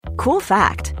Cool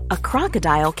fact, a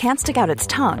crocodile can't stick out its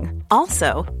tongue.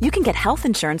 Also, you can get health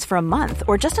insurance for a month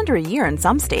or just under a year in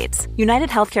some states. United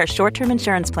Healthcare short-term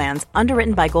insurance plans,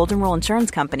 underwritten by Golden Rule Insurance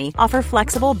Company, offer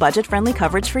flexible, budget-friendly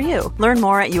coverage for you. Learn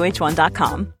more at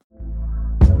uh1.com.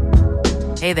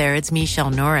 Hey there, it's Michelle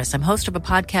Norris. I'm host of a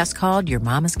podcast called Your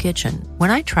Mama's Kitchen.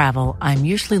 When I travel, I'm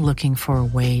usually looking for a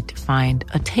way to find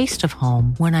a taste of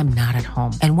home when I'm not at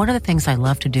home. And one of the things I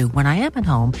love to do when I am at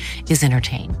home is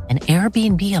entertain. And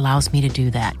Airbnb allows me to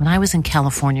do that. When I was in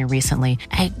California recently,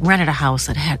 I rented a house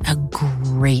that had a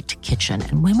great kitchen.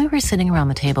 And when we were sitting around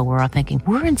the table, we were all thinking,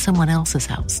 we're in someone else's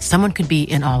house. Someone could be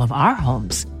in all of our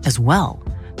homes as well.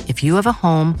 If you have a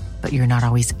home, but you're not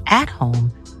always at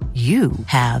home, you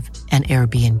have an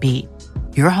Airbnb.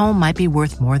 Your home might be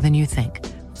worth more than you think.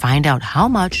 Find out how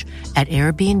much at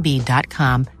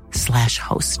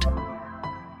airbnb.com/host.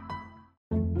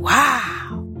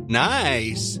 Wow.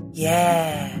 Nice.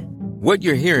 Yeah. What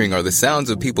you're hearing are the sounds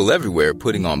of people everywhere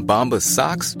putting on Bombas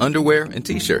socks, underwear, and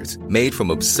T-shirts made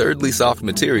from absurdly soft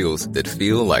materials that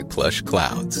feel like plush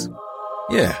clouds.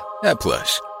 Yeah, that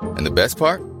plush. And the best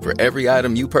part? For every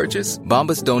item you purchase,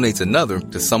 Bombas donates another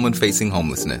to someone facing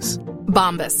homelessness.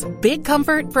 Bombas. Big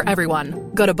comfort for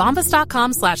everyone. Go to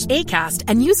bombas.com/ACAST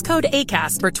and use code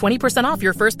ACAST for 20% off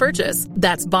your first purchase.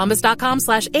 That's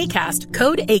bombas.com/ACAST.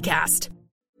 Code ACAST.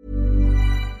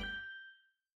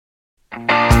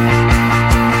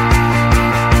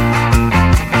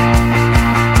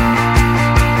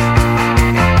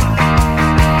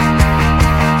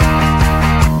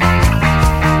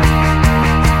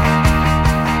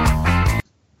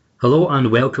 Hello and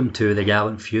welcome to the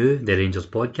Gallant Few, the Rangers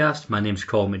podcast. My name's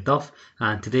Colin McDuff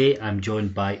and today I'm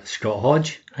joined by Scott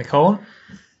Hodge. Hi Colin.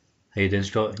 How you doing,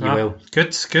 Scott? You well?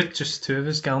 Good. Just two of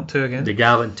us, Gallant 2 again. The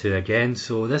Gallant 2 again.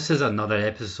 So this is another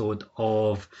episode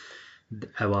of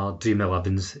our Dream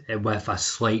 11s with a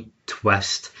slight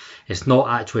twist. It's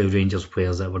not actually Rangers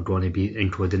players that we're going to be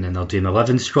including in our Dream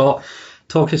 11. Scott,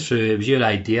 talk us through, it was your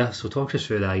idea, so talk us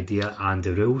through the idea and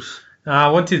the rules. I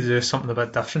wanted to do something a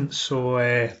bit different,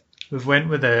 so we've went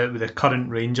with the current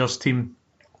Rangers team.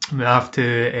 We have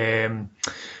to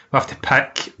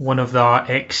pick one of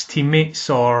their ex-teammates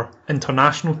or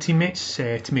international teammates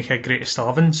to make a greatest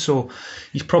 11. So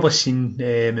you've probably seen,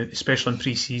 especially in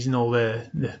pre-season, all the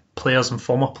players and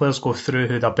former players go through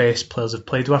who their best players have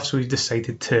played with. So we've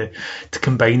decided to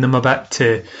combine them a bit.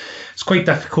 It's quite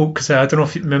difficult because I don't know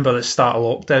if you remember at the start of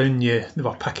lockdown, they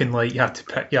were picking, like, you had to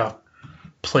pick your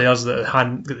players that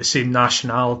hadn't got the same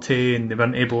nationality and they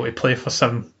weren't able to play for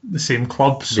the same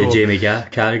club. So, the Jamie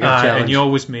Carragher challenge. And you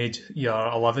always made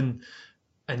your 11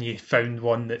 and you found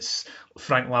one that's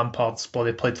Frank Lampard's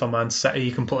bloody played for Man City.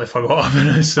 You completely forgot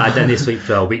about it. So. I didn't sleep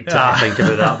for a week to think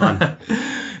about that, man.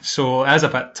 So it is a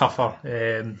bit tougher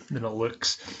than it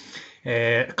looks.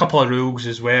 A couple of rules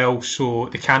as well. So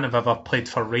they can't have ever played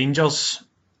for Rangers.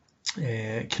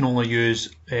 Can only use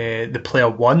the player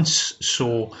once.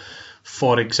 So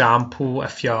for example,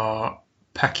 if you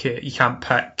can't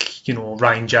pick,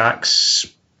 Ryan Jack's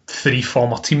 3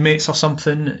 former teammates or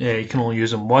something. You can only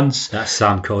use them once. That's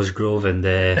Sam Cosgrove and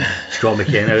Scott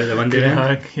McKenna out the window.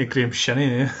 Yeah, Graham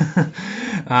Shinney.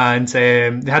 And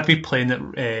they had to be playing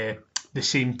at the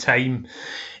same time.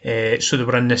 So they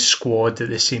were in this squad at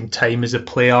the same time as a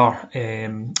player,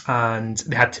 and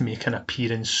they had to make an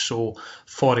appearance. So,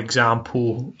 for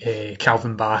example,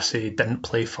 Calvin Bassey didn't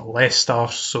play for Leicester,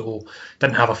 so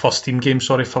didn't have a first team game,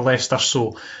 for Leicester,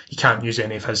 so you can't use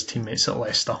any of his teammates at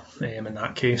Leicester in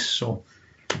that case. So,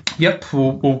 yep,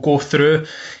 we'll go through.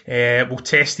 We'll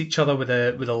test each other with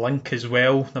a link as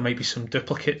well. There might be some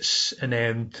duplicates, and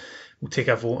then we'll take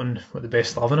a vote on what the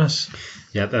best 11 is.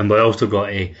 Yep, and we've also got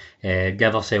to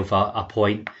give ourselves a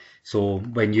point. So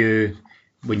when you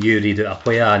read out a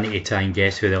player, I need to try and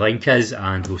guess who the link is,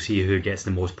 and we'll see who gets the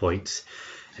most points.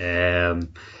 Without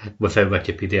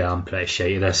Wikipedia, I'm pretty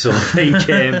shite at this, so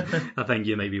I think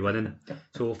you might be winning.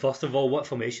 So first of all, what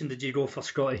formation did you go for,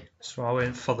 Scotty? So I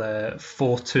went for the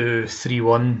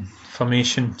 4-2-3-1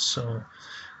 formation. So,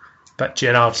 but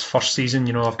Gerrard's first season,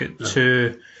 I've got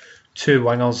two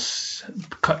wingers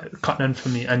cutting in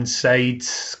from the inside,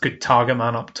 good target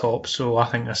man up top, so I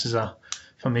think this is a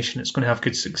formation that's going to have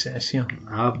good success here.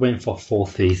 I went for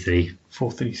 4-3-3.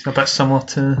 4-3, a bit similar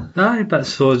to... Aye, but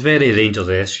so it's very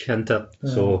Rangers-esque, isn't it?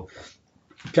 Yeah. So,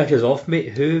 kick us off, mate.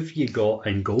 Who have you got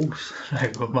in goals?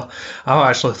 Right, well, I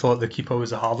actually thought the keeper was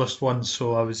the hardest one,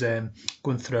 so I was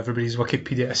going through everybody's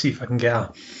Wikipedia to see if I can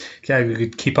get a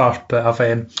good keeper, but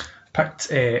I've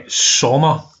picked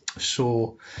Sommer.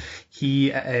 So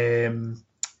he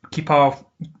keeper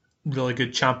really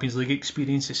good Champions League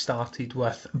experience. He started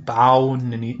with Bâle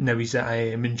and now he's at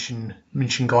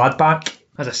Mönchengladbach.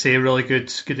 As I say, really good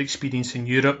experience in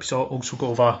Europe. He's also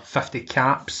got over 50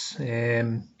 caps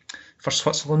for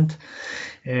Switzerland.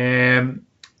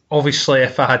 Obviously,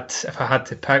 if I had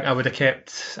to pick, I would have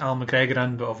kept Al McGregor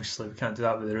in, but obviously we can't do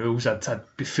that with the rules. I'd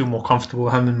feel more comfortable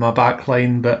with him in my back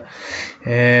line. But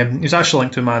he was actually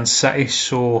linked to Man City,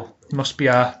 so he must be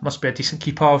a decent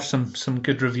keeper with some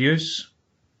good reviews.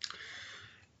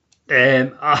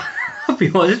 I'll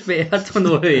be honest, mate, I don't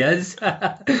know who he is.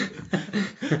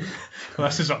 Well,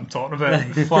 this is what I'm talking about.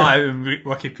 Flat out in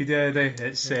Wikipedia today.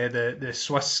 It's the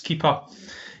Swiss keeper.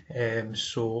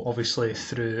 So obviously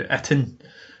through Itten,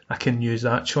 I can use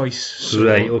that choice. So.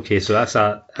 Right, okay, so that's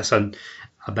a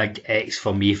big X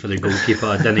for me for the goalkeeper.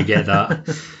 I didn't get that.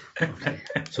 Okay.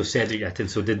 So Cedric Itten.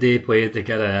 So did they play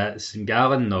together at St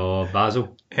Gallen or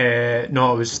Basel?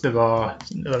 No, they were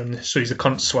so he's the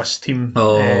current Swiss team.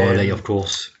 Oh, right, of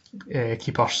course.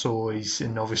 Keeper. So he's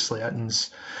in obviously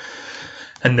Itten's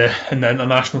in the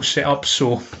international setup.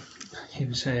 So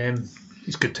he's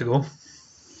good to go.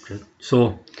 Good.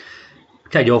 So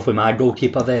kick you off with my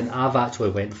goalkeeper then. I've actually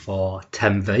went for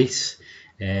Tim Weiss.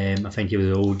 I think he was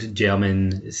the old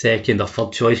German second or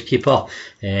third choice keeper,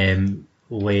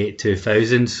 late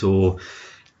 2000s. So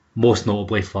most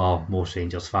notably for most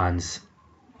Rangers fans,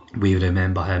 we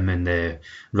remember him in the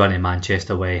run in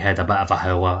Manchester where he had a bit of a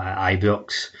howler at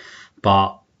Ibrox,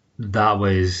 but that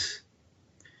was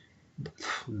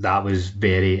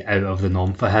very out of the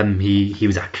norm for him. He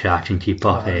was a cracking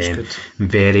keeper,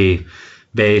 very,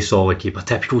 very solid keeper,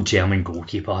 typical German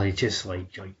goalkeeper. He just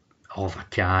like Oliver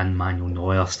Kahn, Manuel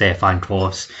Neuer, Stefan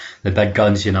Kloss, the big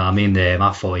guns. You know what I mean?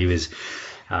 I thought he was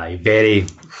very,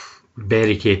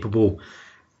 very capable.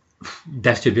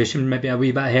 Distribution maybe a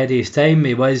wee bit ahead of his time.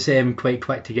 He was quite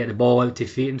quick to get the ball out to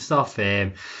feet and stuff.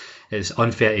 It's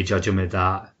unfair to judge him with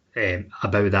that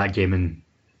about that game and.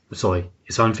 Sorry,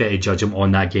 it's unfair to judge him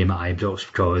on that game at Ibrox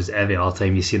because every other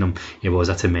time you've seen him, he was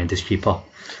a tremendous keeper.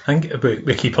 I think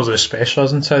with keepers especially,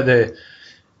 isn't it?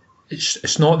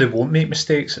 It's not they won't make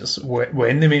mistakes, it's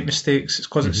when they make mistakes. It's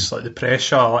because it's like the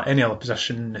pressure, like any other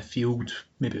position in the field,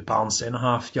 maybe a balanced centre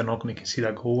half, you're not going to concede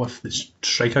a goal if the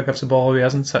striker gives the ball away,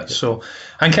 isn't it? So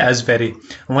I think it is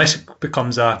unless it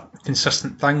becomes a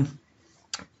consistent thing,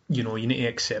 you need to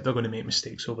accept they're going to make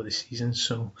mistakes over the season.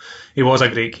 So he was a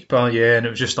great keeper, yeah, and it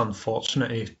was just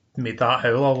unfortunate he made that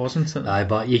howler, wasn't it? Aye,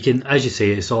 but you can, as you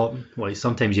say, it's all, like,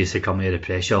 sometimes you succumb to the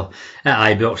pressure.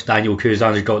 At Ibrox, Daniel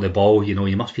Kuzan's got the ball, you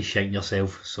must be shitting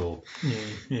yourself. So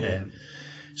yeah.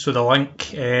 So the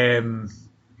link,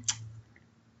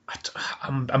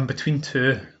 I'm between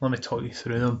two. Let me talk you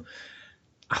through them.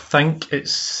 I think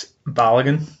it's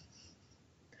Balogun.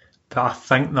 But I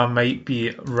think there might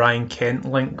be Ryan Kent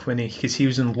link because he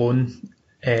was on loan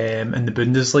in the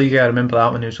Bundesliga. I remember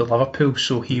that when he was with Liverpool,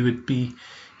 so he would be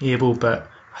able. But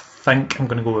I think I'm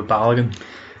going to go with Balogun.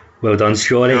 Well done,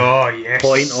 Scotty. Oh yes.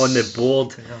 Point on the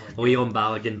board. Leon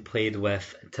Balogun played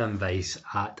with Tim Weiss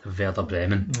at Werder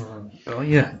Bremen. Got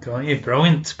you.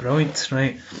 Brilliant.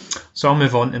 Right. So I'll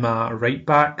move on to my right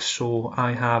back. So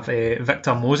I have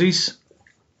Victor Moses.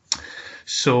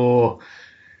 So.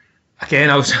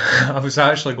 Again, I was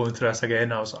actually going through this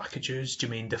again. I could use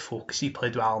Jermaine Defoe because he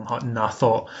played with Alan Hutton. I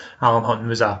thought Alan Hutton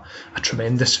was a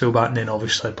tremendous fullback, and then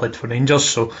obviously I played for Rangers,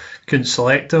 so couldn't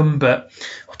select him. But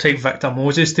I'll take Victor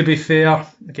Moses to be fair.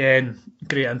 Again,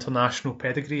 great international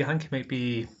pedigree. I think he might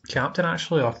be captain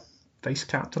actually, or vice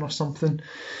captain or something.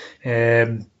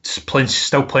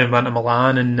 Still playing with Inter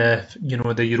Milan in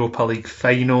the Europa League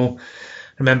final. I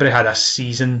remember he had a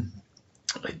season.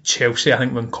 Like Chelsea, I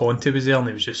think when Conte was there and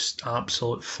he was just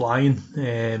absolute flying.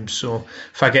 So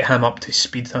if I get him up to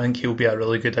speed, I think he'll be a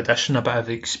really good addition, a bit of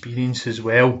experience as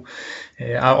well.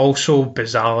 I also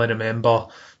bizarrely remember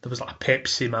there was like a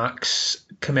Pepsi Max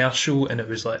commercial and it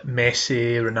was like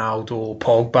Messi, Ronaldo,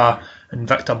 Pogba and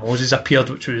Victor Moses appeared,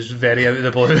 which was very out of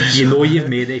the blue. You've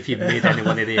made it if you've made any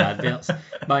one of the adverts.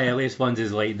 My earliest ones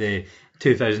is like the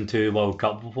 2002 World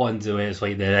Cup ones where it's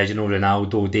like the original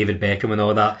Ronaldo, David Beckham and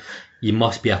all that. You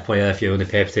must be a player if you're on the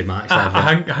Pepsi Max.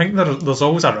 I think there's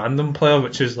always a random player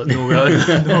which is like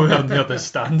nowhere near the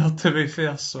standard, to be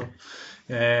fair. So,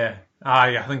 I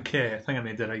think I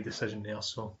made the right decision there.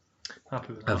 So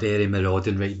happy with that. A very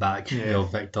marauding right back,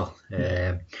 Victor.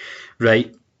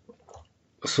 Right.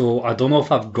 So I don't know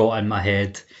if I've got in my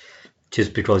head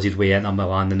just because he's way Inter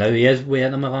Milan and now he is way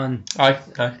Inter Milan. Aye.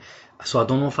 So I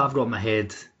don't know if I've got in my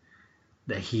head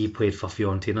that he played for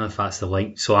Fiorentina, if that's the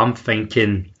link. So I'm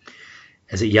thinking.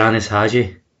 Is it Yanis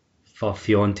Hagi for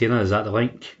Fiorentina? Is that the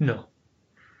link? No.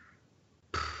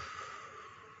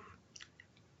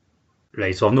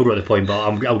 Right, so I've not got the point, but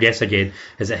I'll guess again.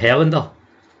 Is it Helander?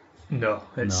 No,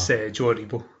 it's Joe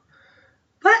Aribo.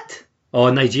 What? Oh,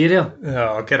 Nigeria?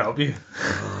 Oh, get up you.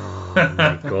 Oh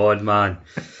my God, man.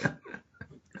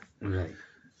 Right.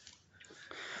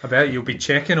 I bet you'll be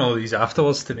checking all these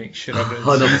afterwards to make sure everything's...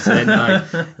 100%,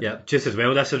 aye. Yeah, just as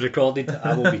well this is recorded,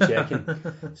 I will be checking.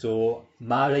 So,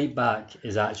 my right back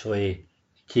is actually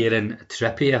Kieran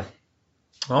Trippier.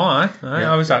 Oh, aye.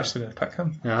 Yeah. I was actually going to pick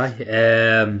him.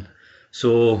 Aye.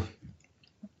 So,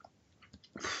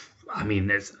 I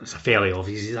mean, it's a fairly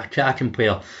obvious. He's a cracking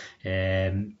player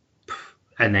in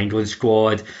the England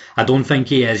squad. I don't think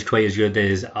he is quite as good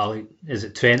as is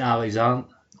it Trent Alexander?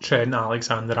 Trent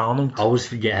Alexander-Arnold. I always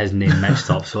forget his name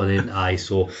mixed up, so I don't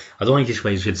think he's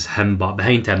quite as good as him, but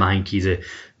behind him I think he's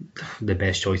the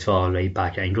best choice for right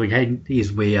back at England.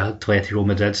 He's way Atletico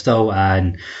Madrid still,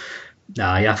 and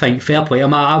I think fair play.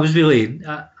 I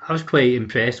was quite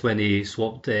impressed when he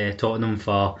swapped Tottenham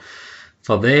for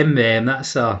them.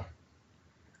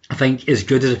 I think as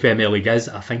good as the Premier League is,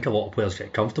 I think a lot of players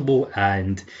get comfortable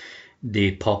and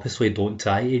they purposely don't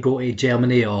try to go to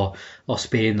Germany or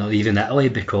Spain or even Italy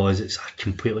because it's a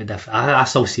completely different. I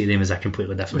still see them as a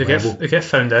completely different level. They get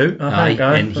found out. I think,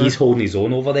 and he's holding his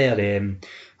own over there.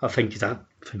 I think he's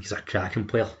a cracking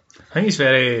player. I think he's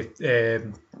very. I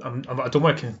don't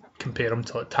want to compare him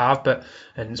to like Tav,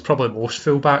 and it's probably most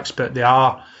fullbacks, but they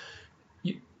are.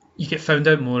 You get found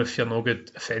out more if you're no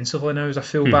good offensively now as a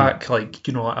fullback. Like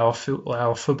our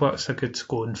fullbacks are good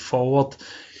going forward,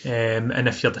 and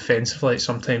if you're defensively, it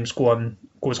sometimes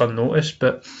goes unnoticed.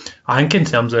 But I think in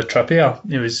terms of Trippier,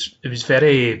 it was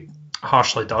very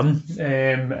harshly done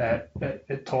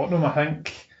at Tottenham. I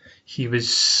think he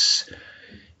was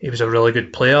a really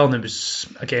good player, and it was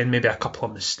again maybe a couple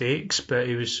of mistakes, but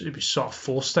he was sort of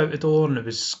forced out the door, and it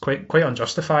was quite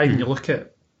unjustified. And you look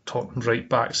at Tottenham's right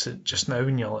backs just now,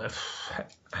 and you're like,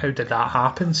 how did that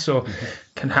happen? So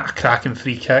can hit a cracking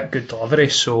free kick, good delivery.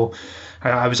 So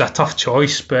it was a tough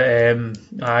choice, but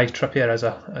Trippier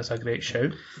is a great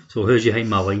shout. So who do you think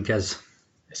my link is?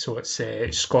 So it's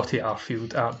Scotty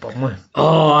Arfield at Burnley.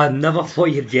 Oh, I never thought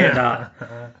you'd get that.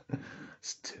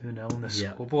 It's 2-0 on the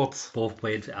scoreboard. Both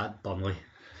played at Burnley.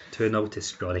 2-0 to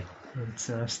Scotty.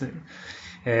 Fantastic.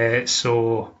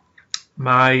 So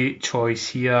my choice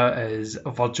here is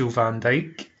Virgil van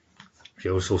Dijk.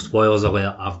 Sure, so spoilers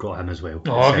alert, I've got him as well.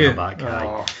 Oh, have you?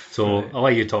 So I'll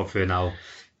let you talk through now.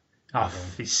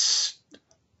 He's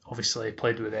obviously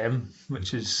played with them,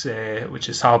 which is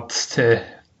hard to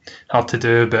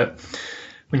do. But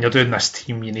when you're doing this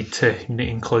team, you need to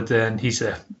include in. He's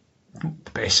the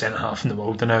best centre half in the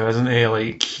world now, isn't he?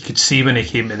 Like you could see when he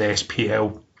came to the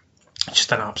SPL,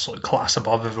 just an absolute class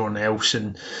above everyone else,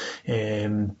 and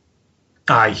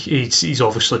he's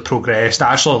obviously progressed.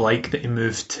 I actually like that he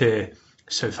moved to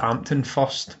Southampton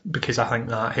first because I think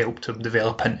that helped him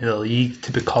develop into the league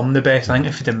to become the best. I think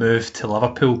if he'd have moved to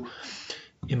Liverpool,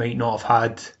 he might not have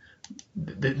had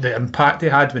the impact he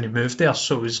had when he moved there.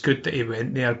 So it was good that he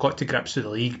went there, got to grips with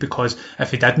the league, because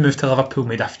if he did move to Liverpool,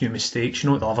 made a few mistakes, you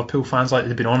know what the Liverpool fans like,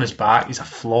 they've been on his back, he's a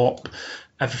flop,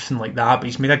 everything like that, but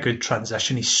he's made a good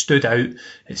transition. He stood out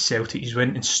at Celtic, he's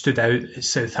went and stood out at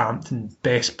Southampton,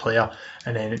 best player,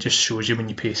 and then it just shows you when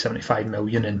you pay 75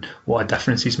 million and what a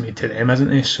difference he's made to them,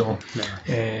 isn't he? So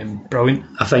brilliant.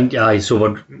 I think so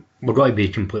we're going to be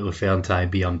completely fair and try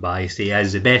and be unbiased. He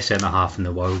is the best centre half in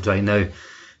the world right now,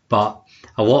 but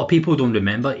a lot of people don't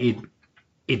remember he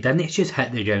didn't just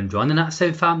hit the ground running at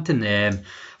Southampton. I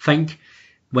think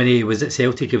when he was at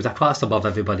Celtic, he was a class above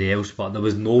everybody else, but there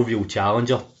was no real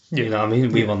challenger. You know what I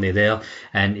mean? We weren't there,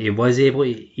 and he was able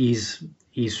to ease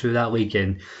through that league,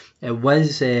 and it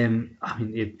was.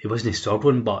 He wasn't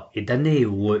struggling, but he didn't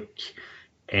look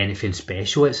anything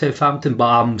special at Southampton. But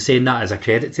I'm saying that as a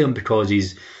credit to him because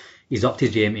he's upped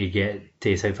his game to get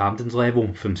to Southampton's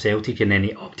level from Celtic, and then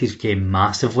he upped his game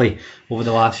massively over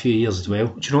the last few years as well.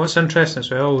 Do you know what's interesting as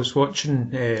well? I was watching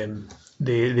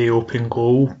the open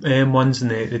goal ones, and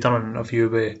they done an interview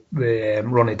with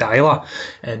Ronnie Dyler,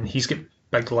 and he's got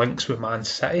big links with Man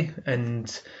City,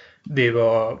 and they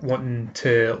were wanting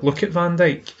to look at Van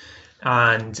Dijk,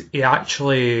 and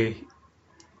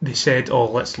they said,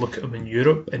 let's look at him in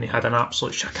Europe, and he had an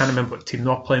absolute, I can't remember what team they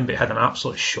were playing, but he had an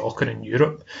absolute shocker in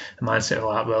Europe. And Man City were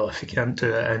like, well, if he can't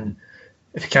do it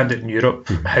in Europe,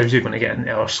 how's he going to get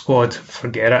into our squad?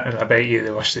 Forget it. And I bet you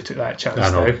they wish they took that chance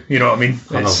now. You know what I mean?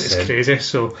 It's crazy.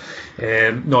 So,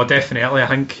 no, definitely, I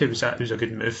think it was a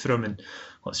good move for him. And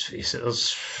let's face it,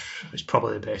 it's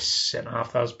probably the best centre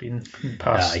half there's been in the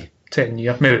past 10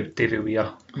 year. Maybe Davy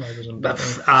Weir. I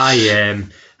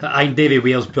think Davy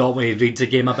Weir's probably reads the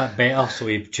game a bit better, so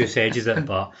he just edges it.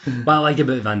 But what I like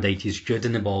about Van Dijk, he's good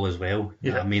in the ball as well.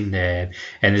 You know what I mean? And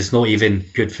it's not even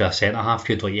good for a centre-half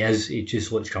good like he is. He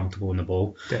just looks comfortable in the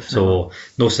ball. Definitely. So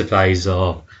no surprise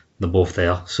they're both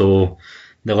there. So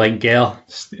the link there,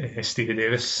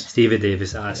 Stevie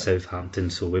Davis at Southampton.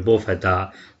 So we both had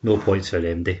that. No points for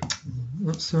MD.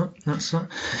 That's it.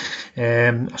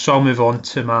 So I'll move on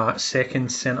to my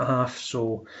second centre half.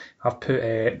 So I've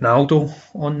put Naldo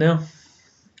on there.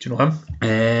 Do you know him?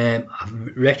 I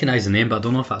recognise the name, but I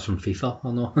don't know if that's from FIFA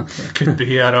or not. It could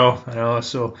be, I know.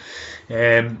 So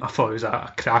I thought it was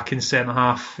a cracking centre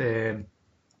half.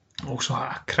 Also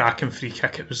had a cracking free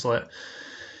kick. It's like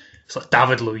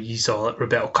David Luiz or like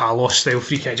Roberto Carlos style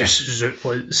free kick. Just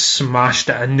smashed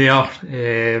it in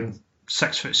there.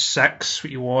 6'6",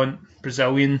 what you want.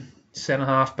 Brazilian centre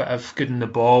half, bit of good in the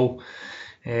ball.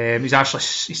 He's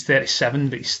 37,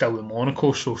 but he's still in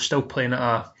Monaco, so still playing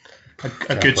at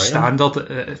a good standard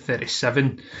at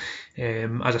 37.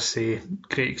 As I say,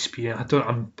 great experience.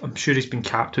 I'm sure he's been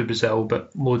capped with Brazil,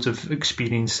 but loads of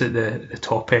experience at the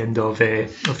top end of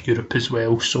Europe as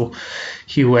well. So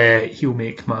he'll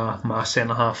make my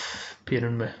centre half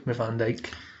pairing with Van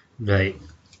Dijk. Right,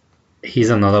 he's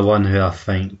another one who I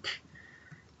think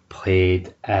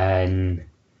played in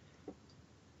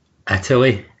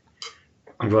Italy.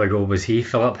 I'm going to go, was he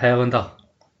Philip Helander?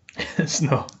 It's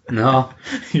not. No.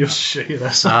 You're sure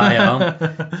this. I am.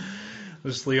 It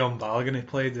was Leon Balogun. He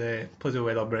played with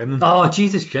Werder Bremen. Oh,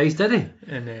 Jesus Christ, did he?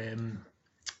 And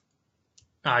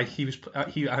I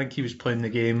think he was playing the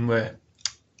game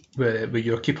with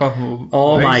your keeper.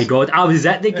 Oh nice. My God, I was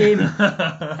at the game.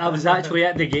 I was actually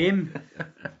at the game.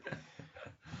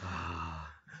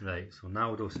 Right, so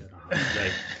Naldo centre half.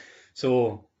 Right,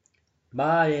 so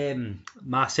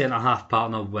my centre half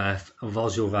partner with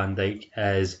Virgil van Dijk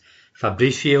is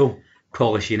Fabrizio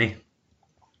Colacini,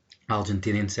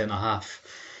 Argentinian centre half.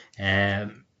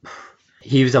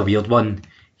 He was a weird one.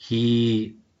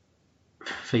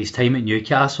 For his time at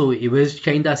Newcastle, he was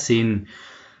kind of seen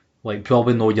like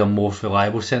probably not your most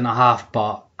reliable centre half,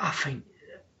 but I think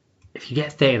if you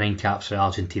get 39 caps for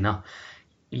Argentina,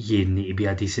 you need to be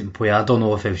a decent player. I don't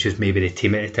know if it was just maybe the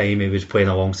team at the time he was playing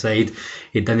alongside.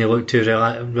 He didn't look too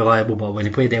reliable, but when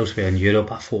he played elsewhere in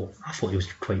Europe, I thought he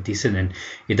was quite decent, and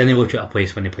he didn't look at a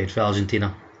place when he played for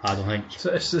Argentina, I don't think.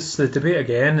 So it's the debate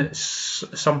again. It's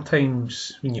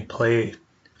sometimes when you play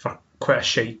for quite a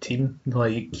shite team,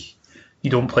 like you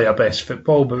don't play your best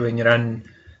football, but when you're in,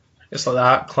 it's like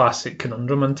that classic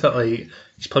conundrum, isn't it? Like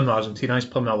he's playing with Argentina, he's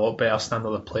playing with a lot better standard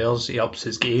of players, he ups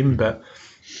his game, but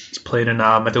he's playing in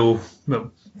a middle,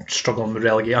 struggling with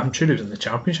relegation. I'm sure he was in the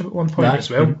Championship at one point as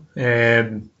well.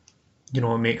 It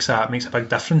makes a big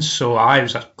difference. So I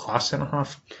was a class centre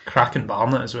half, cracking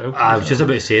Barnett as well. I was just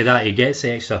about to say that he gets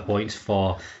extra points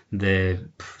for the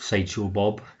sideshow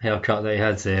Bob haircut that he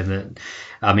had.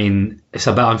 I mean, it's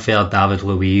a bit unfair. David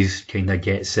Luiz kind of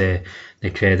gets the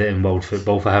credit in world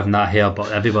football for having that hair,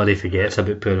 but everybody forgets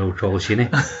about poor old Colacini.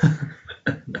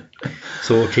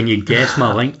 So can you guess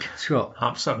my link, Scott?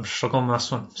 Absolutely, I'm struggling with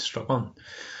this one. Struggling.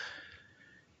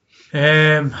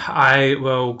 I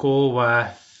will go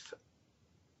with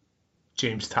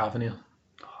James Tavernier.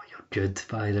 Oh, you're good,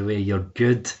 by the way. You're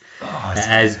good.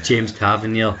 It is James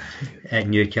Tavernier at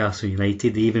Newcastle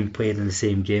United. They even played in the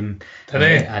same game. Did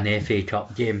they? An FA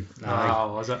Cup game.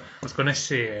 Oh, was it? I was going to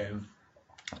say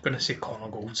Connor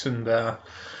Goldson, but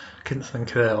I couldn't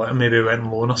think of it. Maybe he went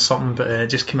on loan or something, but it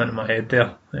just came into my head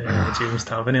there. James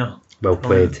Tavernier. Well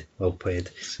played. Well played.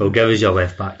 Well, give us your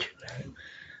left back.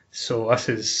 So this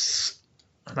is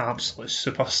an absolute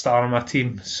superstar on my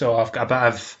team. So I've got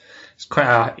it's quite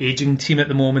an ageing team at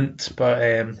the moment, but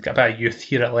got a bit of youth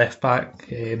here at left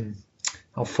back.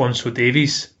 Alphonso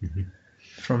Davies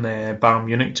from Bayern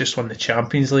Munich just won the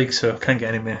Champions League, so I can't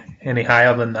get any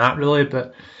higher than that really.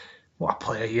 But what a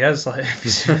player he is! Like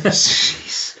he's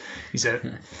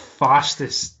the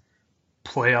fastest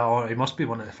player. He must be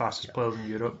one of the fastest players in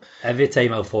Europe. Every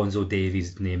time Alphonso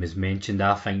Davies' name is mentioned,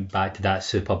 I think back to that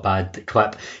super bad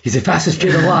clip. He's the fastest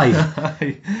player alive.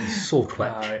 He's so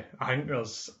quick. I think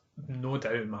there's no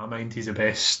doubt in my mind he's the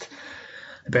best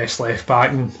left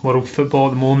back in world football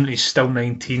at the moment. He's still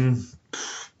 19.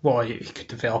 Well, he could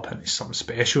develop into something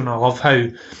special, and I love how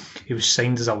he was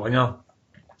signed as a winger,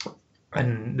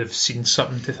 and they've seen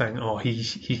something to think,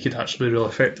 he could actually be really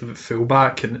effective at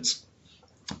fullback. And it's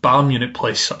Bayern Munich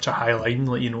plays such a high line,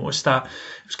 like you noticed that.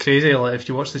 It was crazy. Like if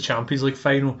you watch the Champions League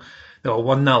final, they were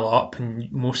 1-0 up,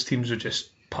 and most teams would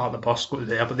just part of the bus go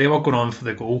there, but they were going on for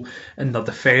the goal, and their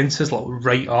defence is like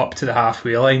right up to the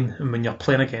halfway line. And when you're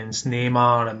playing against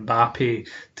Neymar, Mbappe,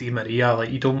 Di Maria,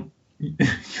 like you don't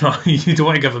want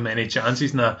to give him any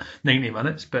chances in the 90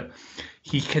 minutes, but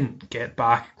he can get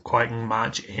back quick and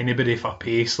match anybody for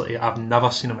pace. Like I've never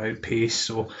seen him out pace.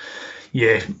 So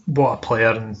yeah, what a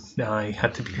player, and I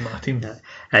had to be in my team.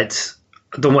 I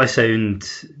don't want to sound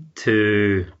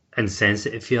too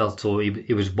insensitive here. So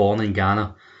he was born in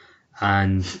Ghana,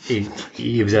 and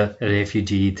he was a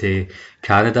refugee to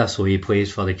Canada, so he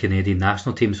plays for the Canadian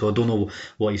national team. So I don't know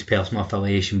what his personal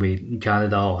affiliation with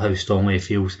Canada or how strongly he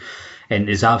feels, and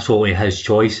it's absolutely his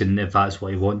choice, and if that's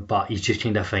what he wants. But you just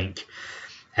kind of think,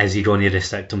 is he going to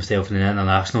restrict himself in the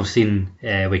international scene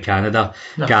with Canada?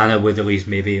 No. Ghana would at least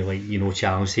maybe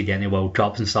challenge to get into World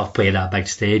Cups and stuff, play at that big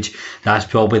stage. That's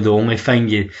probably the only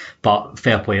thing. But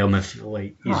fair play him if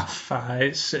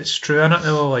it's true, isn't it?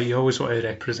 Though, like you always want to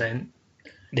represent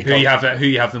who you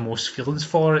have the most feelings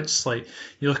for. It's like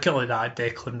you look at like that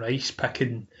Declan Rice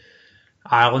picking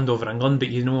Ireland over England, but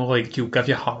you'll give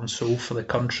your heart and soul for the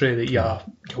country that you're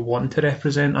wanting to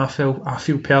represent. I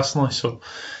feel personally. So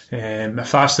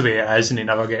if that's the way it is, and he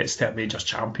never gets to a major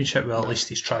championship, well, at least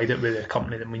he's tried it with a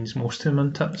company that means most to him,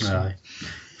 isn't it? So. Aye.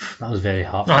 That was very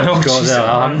heartfelt. I know.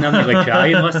 I'm nearly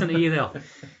crying listening to you there.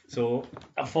 So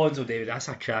Alphonso Davies, that's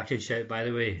a cracking shout, by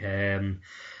the way.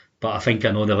 But I think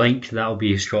I know the link. That'll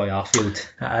be Scotty Arfield.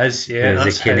 It is, yeah.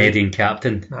 As the Canadian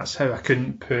captain. That's how I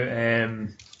couldn't put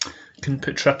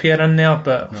Trippier in there,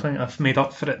 but I think I've made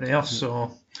up for it there.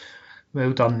 So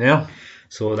well done there.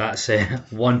 So that's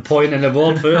 1 point in the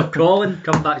board for Colin.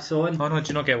 Come back, Son. Oh no, did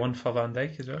you not get one for Van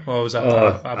Dijk as well? Or was that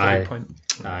a point?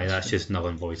 Aye, that's just null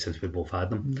and void since we both had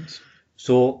them. Yes.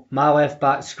 So my left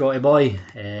back, Scotty boy,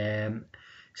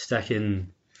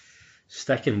 sticking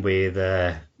with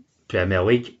the Premier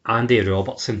League, Andy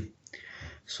Robertson.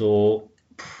 So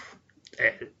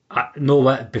I know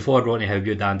what, before I go into how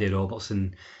good Andy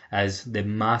Robertson is, the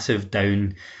massive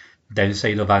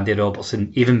downside of Andy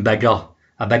Robertson, even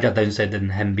a bigger downside than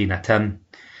him being a Tim.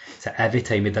 So every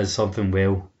time he does something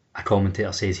well, a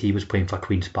commentator says he was playing for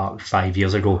Queen's Park 5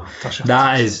 years ago.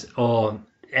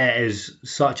 It is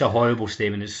such a horrible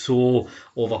statement. It's so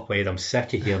overplayed. I'm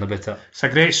sick of hearing about it. It's a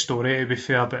great story, to be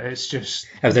fair, but it's just...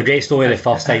 It was a great story the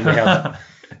first time we heard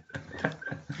it.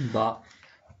 But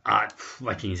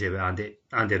what can you say about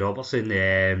Andy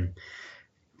Robertson?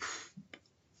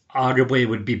 Arguably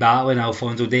would be battling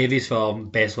Alphonso Davies for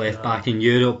best left back in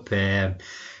Europe.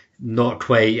 Not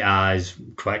quite as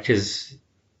quick as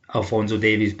Alphonso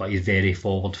Davies, but he's very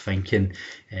forward thinking.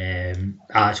 I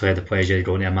actually had the pleasure of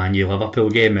going to a Man U Liverpool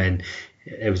game, and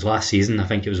it was last season. I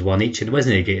think it was 1 each, and it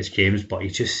wasn't the greatest games, but you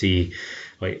just see,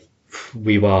 like,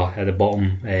 we were at the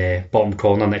bottom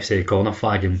corner next to the corner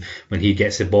flag, and when he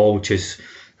gets the ball, just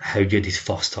how good his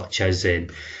first touch is, and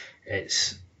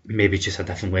it's maybe just a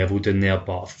different level down there,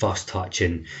 but first touch,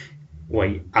 and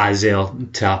like as they're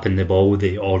tapping the ball,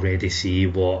 they already see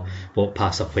what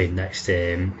pass they're playing next.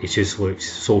 He just looks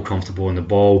so comfortable on the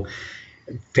ball.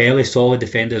 Fairly solid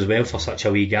defender as well for such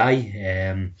a wee guy,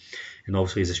 and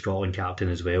also he's a Scotland captain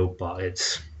as well. But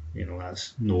it's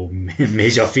that's no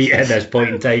major feat at this point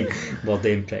in time. We're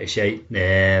doing pretty shite.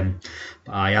 But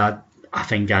I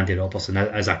think Andy Robertson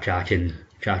is a cracking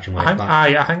left back.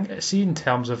 I think see in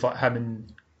terms of like him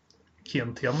and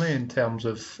Kieran Tierney, in terms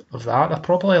of that, they're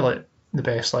probably like the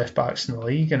best left backs in the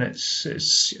league, and it's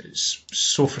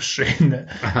so frustrating that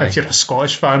if you're a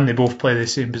Scottish fan, they both play the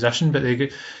same position, but they're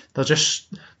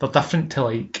different to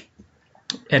like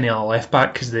any other left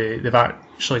back because they've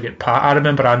actually get pat. I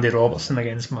remember Andy Robertson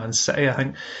against Man City, I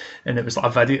think, and it was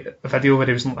like a video where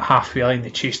he was like halfway line,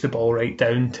 they chased the ball right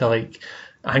down to like,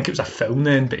 I think it was a film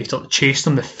then, but he sort of chased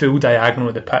him the full diagonal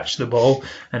of the pitch to the ball,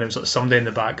 and it was like somebody in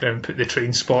the background put the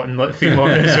train spot and let theme on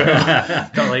it as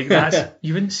well. But like that's,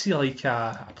 you wouldn't see like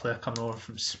a player coming over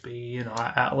from Spain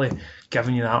or Italy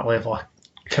giving you that level of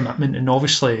commitment, and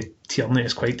obviously Tierney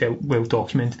is quite well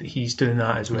documented that he's doing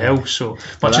that as well. So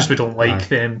much as we don't like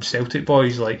them Celtic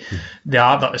boys, like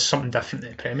that is something different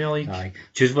in the Premier League. Aye.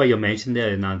 Just what you mentioned there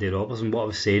in Andy Robertson, what I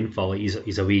was saying for like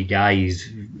he's a wee guy, he's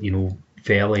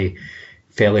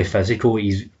fairly physical,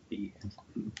 he's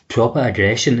proper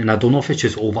aggression, and I don't know if it's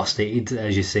just overstated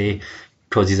as you say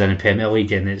because he's in the Premier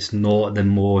League and it's not the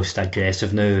most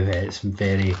aggressive now. It's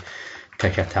very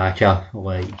tick-a-tacker,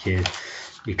 like you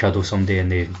cuddle somebody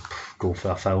and they go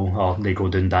for a foul or they go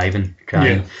down diving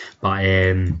crying. But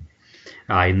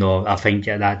I think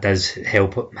that does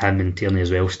help him and Tierney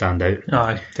as well stand out.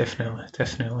 Aye, definitely.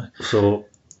 So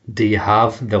do you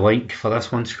have the link for this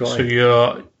one, Scotty?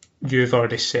 So you've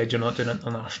already said you're not doing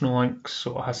international links,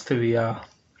 so it has to be a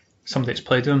somebody that's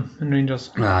played with him in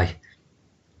Rangers. Aye.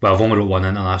 Well, I've only wrote one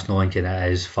international link and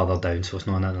it is further down, so it's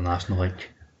not an international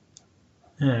link.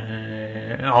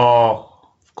 I've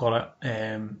got it.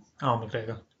 Alan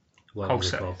McGregor.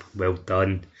 Well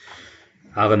done.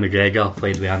 Alan McGregor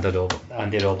played with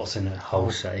Andy Robertson at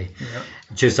Hull City. Yeah.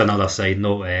 Just another side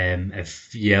note,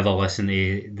 if you ever listen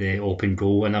to the Open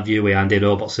Goal interview with Andy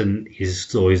Robertson, his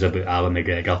stories about Alan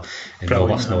McGregor and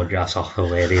Robert Snodgrass are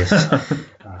hilarious.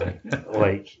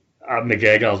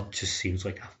 McGregor just seems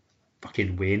like a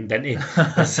fucking Wayne, didn't he?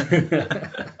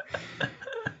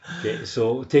 Okay,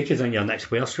 so take us on your next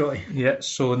player, Scotty. Yeah,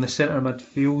 so in the centre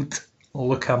midfield,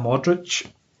 Luka Modric.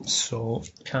 So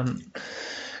can't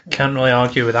really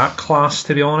argue with that class,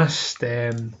 to be honest.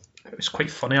 It was quite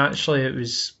funny actually. I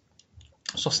was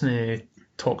listening to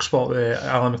TalkSport with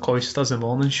Alan McCoysters in the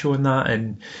morning show and that,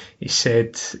 and he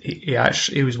said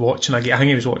he was watching. I think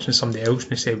he was watching somebody else,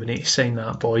 and he said we need to sign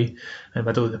that boy in the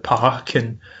middle of the park.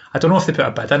 And I don't know if they put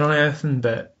a bid in or anything,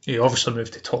 but he obviously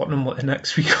moved to Tottenham the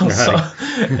next week or so,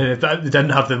 and they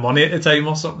didn't have the money at the time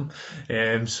or something.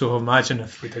 So imagine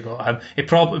if we'd have got him. He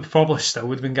probably still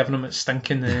would have been giving him at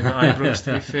stinking eyebrows,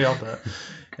 to be fair.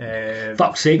 But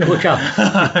fuck's sake, look up.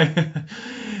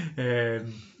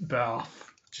 But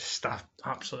just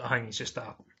absolutely, I think he's just an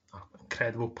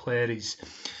incredible player. He's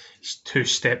 2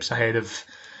 steps ahead of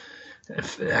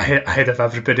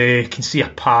everybody. Can see a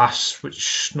pass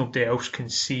which nobody else can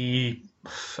see.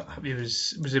 He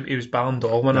was Ballon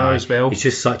d'Or winner as well. He's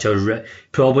just such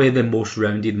probably the most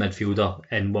rounded midfielder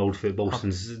in world football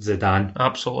since Zidane.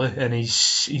 Absolutely, and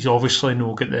he's obviously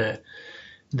not got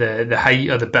the height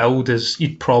or the build as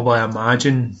you'd probably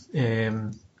imagine.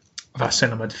 Of a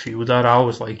centre midfielder, I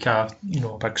was like a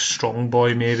big strong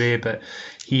boy maybe, but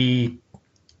he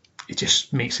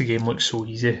just makes the game look so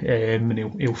easy, and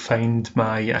he'll find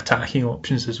my attacking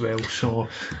options as well. So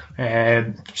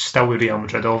still with Real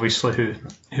Madrid, obviously,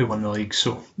 who won the league.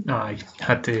 So I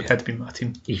had to be my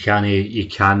team. You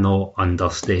cannot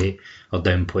understate or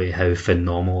downplay how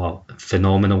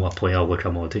phenomenal a player Luka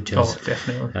Modric is. Oh,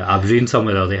 definitely. I was reading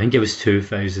somewhere earlier, I think it was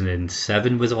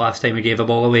 2007 was the last time we gave a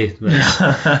ball away.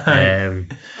 I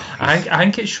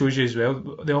think it shows you as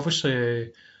well. They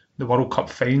obviously, the World Cup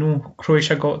final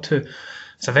Croatia got to,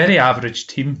 it's a very average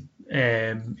team. He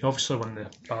obviously won the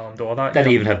Ballon d'Or that Didn't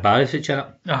year. even have Barisic in it.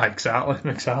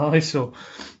 Exactly. So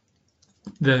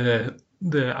the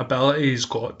ability he's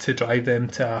got to drive them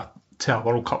to a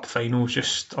World Cup final is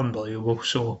just unbelievable.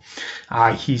 So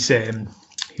he's in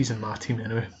my team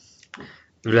anyway.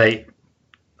 Right.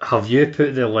 Have you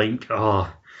put the link?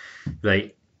 Oh,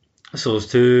 right. So there's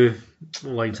 2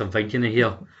 lines I'm thinking of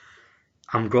here.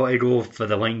 I'm going to go for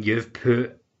the link you've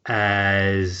put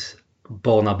as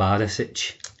Borna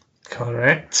Barisic.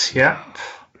 Correct, yeah.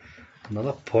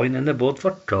 Another point on the board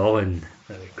for Colin.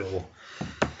 There we go.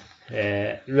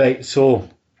 Right, so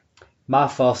my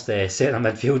first centre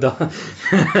midfielder.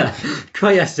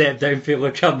 Quite a step down for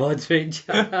Luka Modric.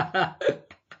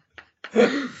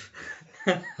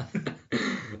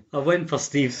 I went for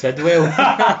Steve Sidwell.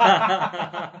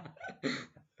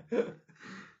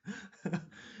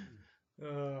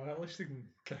 At least they can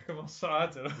kick him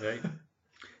aside. Right.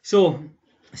 So,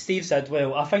 Steve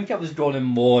Sidwell, I think I was going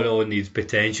more on his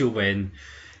potential when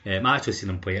I actually seen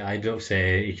him play at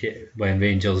Ibrox when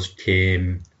Rangers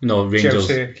came. No, Rangers.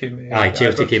 Chelsea came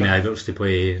to Ibrox to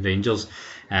play Rangers,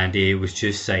 and he was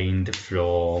just signed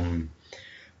from.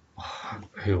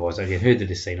 Who was it again? Who did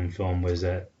they sign him from? Was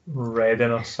it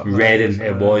Reading or something? Reading.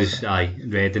 It was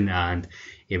Reading, and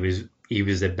he was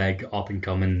the big up and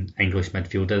coming English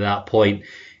midfielder at that point.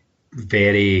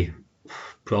 Very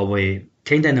probably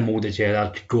kind of in the mould of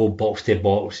Gerrard, could go box to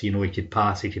box. He could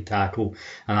pass, he could tackle,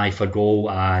 an eye for goal.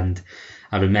 And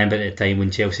I remember at the time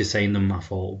when Chelsea signed him, I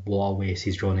thought, what a waste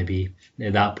he's going to be.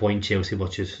 At that point, Chelsea were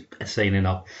just signing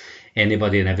up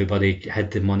anybody and everybody,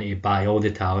 had the money to buy all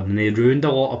the talent, and they ruined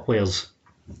a lot of players.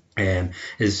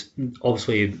 Is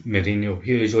obviously Mourinho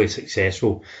hugely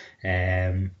successful,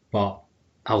 but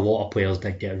a lot of players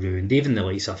did get ruined. Even the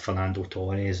likes of Fernando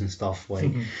Torres and stuff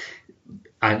like,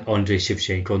 and Andrei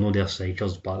Shevchenko. I know they're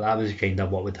strikers, but that was kind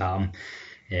of what would happen.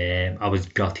 I was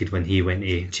gutted when he went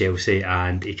to Chelsea,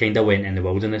 and he kind of went in the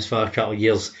wilderness for a couple of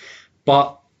years,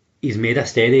 but he's made a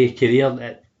steady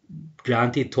career.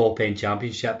 Granted, top end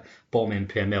Championship, bottom end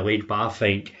Premier League, but I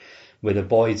think with the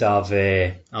boys I've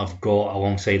got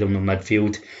alongside him in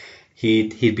midfield,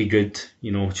 he'd be good,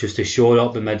 just to shore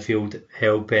up the midfield,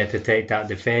 help protect that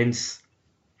defence,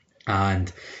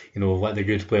 and let the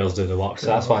good players do the work. So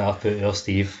that's why I put there,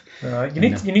 Steve. You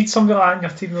need somebody like that in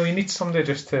your team, though. You need somebody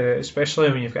just to, especially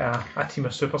when you've got a team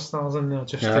of superstars in there,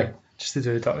 just to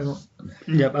do it dirty.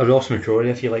 Yep, a Ross McCrory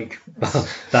if you like.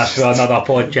 That's for another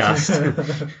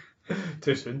podcast.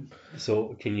 Too soon.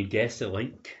 So, can you guess it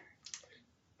like?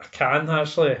 I can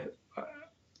actually.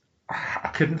 I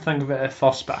couldn't think of it at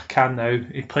first, but I can now.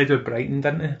 He played with Brighton,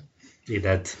 didn't he? He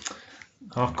did.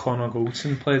 Oh, Connor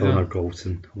Goldson played Connor with him.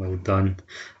 Goldson, well done.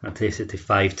 That takes it to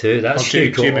 5-2. That's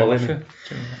Jamie Murphy. Murphy,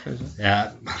 is it?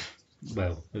 Yeah.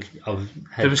 Well,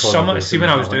 there was some. See, when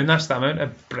I was doing this, the amount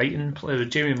of Brighton played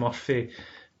with Jamie Murphy,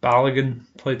 Balogun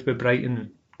played with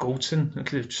Brighton, Goldson. I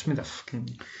could have just made a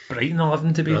fucking Brighton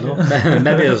 11 to be there.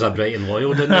 Maybe there's a Brighton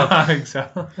loyal, didn't there?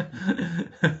 Exactly.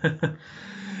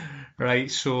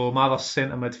 Right, so my other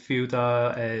centre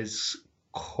midfielder is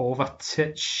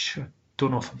Kovacic. I don't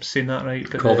know if I'm saying that right.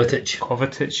 But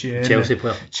Kovacic, yeah.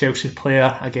 Chelsea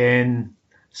player, again,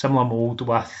 similar mould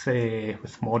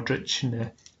with Modric in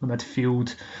the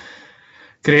midfield.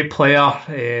 Great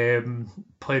player,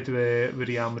 played with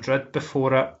Real Madrid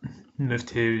before it, moved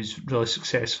to, he was really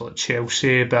successful at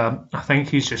Chelsea, but I think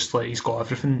he's just like, he's got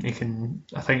everything.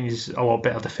 I think he's a lot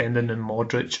better defending than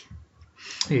Modric.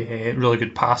 Really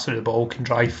good passer of the ball, can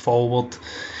drive forward.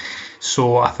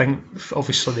 So I think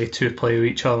obviously they two play with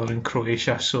each other in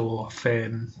Croatia, so I've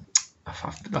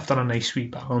done a nice wee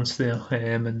balance there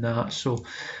in that. So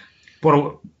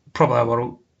probably a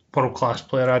world class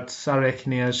player, I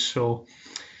reckon he is. So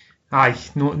aye,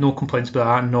 no complaints about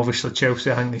that. And obviously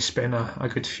Chelsea, I think they spent a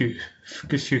good few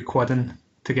quid in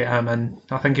to get him in.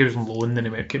 I think he was on loan, then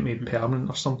he might get made permanent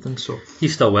or something. So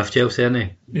he's still with Chelsea, isn't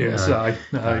he? Yes,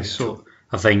 aye. So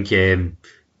I think.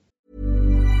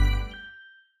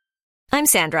 I'm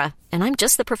Sandra, and I'm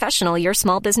just the professional your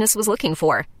small business was looking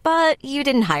for. But you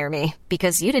didn't hire me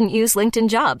because you didn't use LinkedIn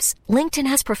Jobs. LinkedIn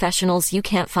has professionals you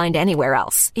can't find anywhere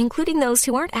else, including those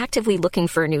who aren't actively looking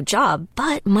for a new job,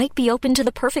 but might be open to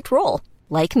the perfect role,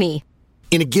 like me.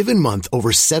 In a given month,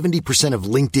 over 70% of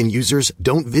LinkedIn users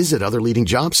don't visit other leading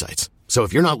job sites. So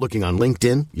if you're not looking on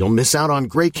LinkedIn, you'll miss out on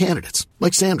great candidates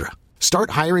like Sandra.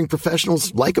 Start hiring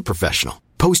professionals like a professional.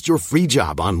 Post your free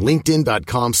job on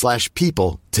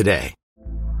linkedin.com/people today.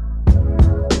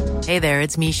 Hey there,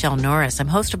 it's Michelle Norris. I'm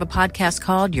host of a podcast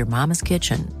called Your Mama's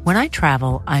Kitchen. When I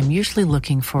travel, I'm usually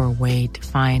looking for a way to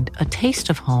find a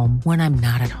taste of home when I'm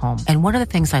not at home. And one of the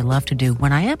things I love to do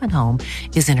when I am at home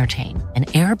is entertain. And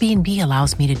Airbnb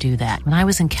allows me to do that. When I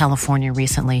was in California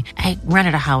recently, I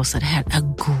rented a house that had a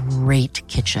great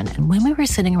kitchen. And when we were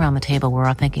sitting around the table, we were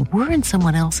all thinking, we're in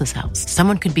someone else's house.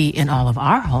 Someone could be in all of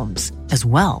our homes as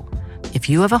well. If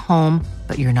you have a home,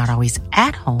 but you're not always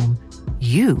at home,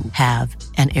 you have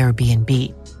an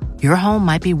Airbnb. Your home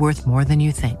might be worth more than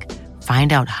you think.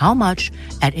 Find out how much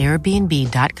at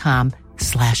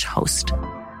airbnb.com/host.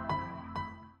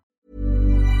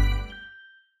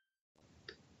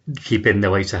 Keeping the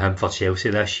likes of him for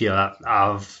Chelsea this year,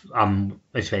 I'm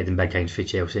expecting big things for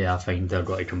Chelsea. I think they're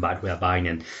going to come back with a bang,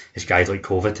 and it's guys like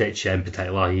Kovacic in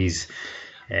particular. He's.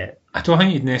 I don't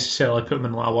think you'd necessarily put him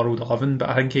in like a World 11, but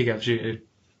I think he gives you,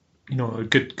 a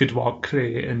good work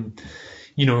rate. And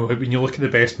when you look at the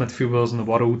best midfielders in the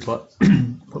world, like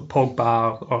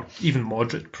Pogba or even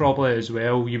Modric probably as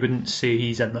well, you wouldn't say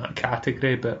he's in that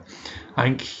category. But I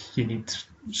think you need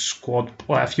squad.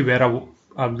 Like if you were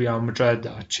a Real Madrid,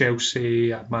 a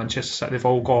Chelsea, a Manchester City, they've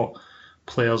all got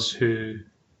players who,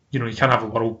 you can't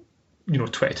have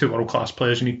 22 world class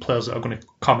players. You need players that are going to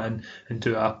come in and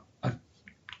do a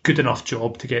good enough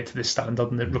job to get to the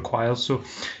standard and it requires. So,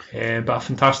 but a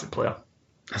fantastic player.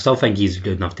 I still think he's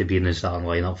good enough to be in the starting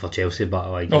lineup for Chelsea,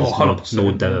 but there's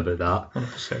no doubt about that.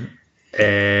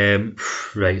 100%.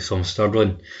 Right, so I'm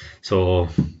struggling. So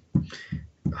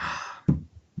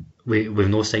we've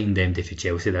no signed empty for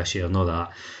Chelsea this year. I know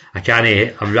that.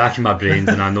 I'm racking my brains,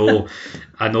 and I know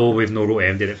we've no wrote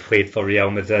MD that played for Real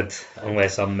Madrid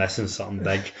unless I'm missing something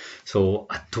big. So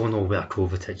I don't know where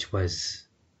Kovacic was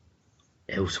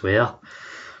elsewhere.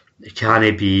 It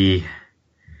can't be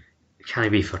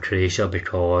for Croatia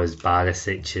because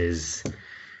Barisic has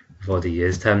already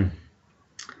used him.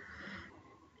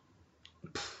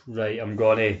 Right, I'm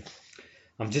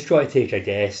just going to take a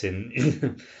guess,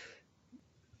 and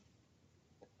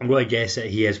I'm going to guess that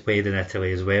he has played in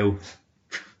Italy as well.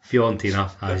 Fiorentina,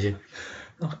 has you?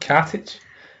 Oh, Katic.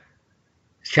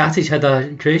 Katic had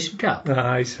a Croatian cap?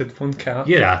 Aye, he's had one cap.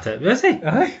 You're at it, was he?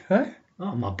 Aye.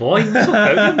 Oh, my boy, I'm so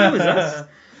proud of him. What was this?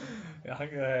 I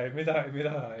think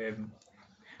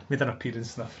made an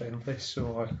appearance in a friendly,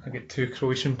 so I get 2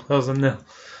 Croatian players in there.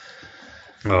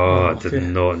 Oh, I did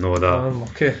not know that.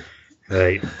 Unlucky.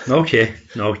 Right. Okay.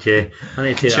 I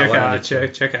need to take that one.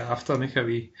 Check it after, make a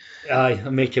wee. Aye,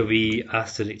 I'll make a wee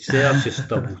asterisk there. Just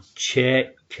double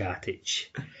check. Katic.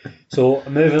 So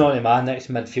moving on to my next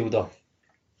midfielder,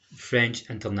 French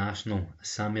international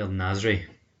Samuel Nasri.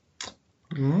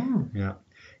 Yeah,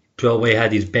 probably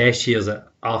had his best years at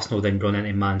Arsenal, then gone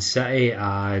into Man City,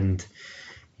 and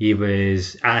he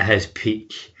was at his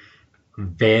peak.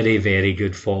 Very, very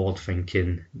good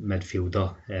forward-thinking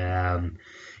midfielder.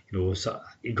 So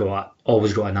he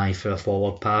always got an eye for a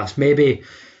forward pass. Maybe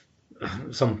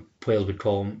some people would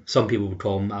call him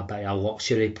a bit of a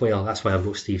luxury player. That's why I've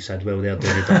got Steve Sidwell there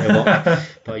doing the dirty work.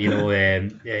 But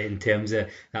in terms of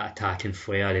that attacking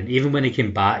flair, and even when he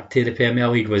came back to the Premier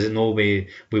League, was it no way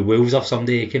with Wolves or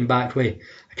somebody he came back with?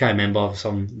 I can't remember,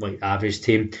 some average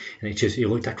team, and he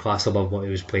looked a class above what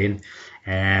he was playing.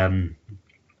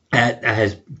 At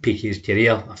his peak of his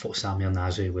career, I thought Samuel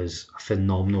Nasri was a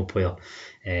phenomenal player.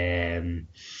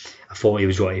 I thought he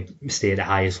was going to stay at the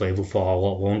highest level for a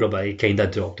lot longer, but he kind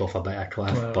of dropped off a bit of a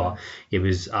cliff. Wow. But he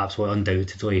was absolutely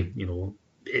undoubtedly,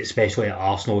 especially at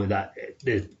Arsenal,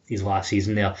 his last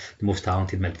season there, the most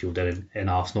talented midfielder in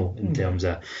Arsenal in terms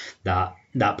of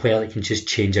that player that can just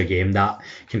change a game, that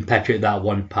can pick out that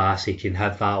one pass, he can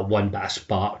have that one bit of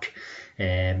spark.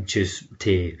 Just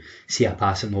to see a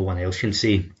pass that no one else can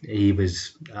see. He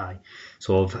was,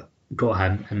 so I've got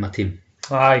him in my team.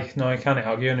 I can't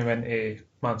argue. And he went to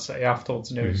Man City afterwards,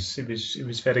 and he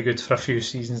was very good for a few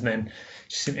seasons, and then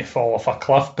just seemed to fall off a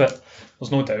cliff. But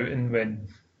there's no doubting when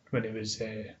it was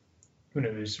at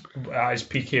his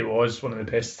peak, he was one of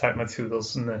the best attack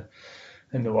midfielders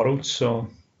in the world. So,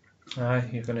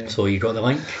 you're gonna. So you got the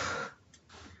link?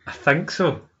 I think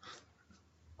so.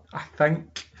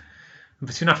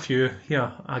 Between a few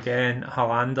here, again,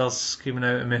 Hollander's screaming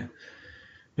out at me.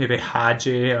 Maybe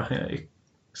Hadji.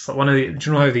 It's like one of the. Do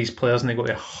you know how these players, and they go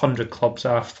to 100 clubs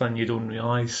after, and you don't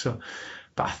realise? So,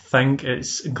 but I think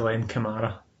it's Glenn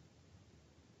Kamara.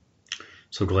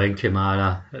 So Glenn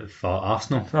Kamara for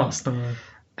Arsenal. Arsenal.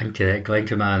 Incorrect. Glenn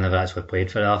Kamara never actually played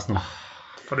for Arsenal.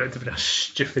 For it to be a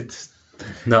stupid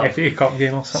FA Cup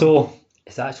game or something. So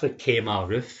it's actually Kemar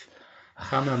Roof.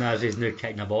 Samuel Nasri is now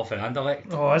kicking a ball for Anderlecht.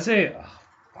 Oh, is he? Yeah.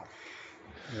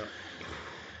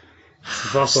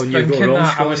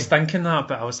 I was thinking that,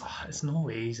 but I was like, it's no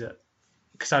way, is it?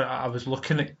 Because I was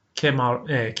looking at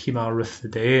Kemar Roof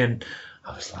today, and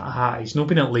I was like, he's not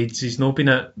been at Leeds, he's not been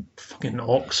at fucking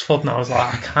Oxford, and I was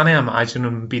like, I can't imagine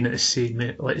him being at the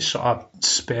same sort of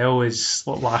spell as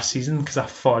last season, because I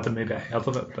thought I'd maybe heard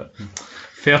of it, but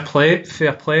fair play. Is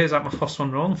that my first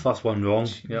one wrong? First one wrong,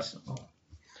 yeah.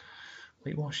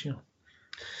 Whitewash,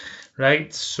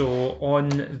 Right, so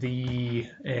on the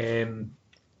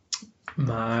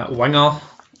my winger,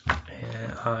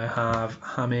 I have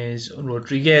James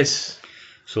Rodriguez.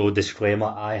 So disclaimer,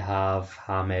 I have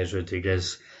James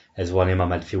Rodriguez as one of my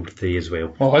midfield three as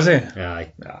well. Oh, is he?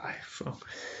 Aye. So,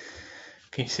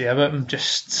 can you say about him?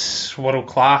 Just world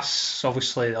class.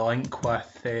 Obviously, the link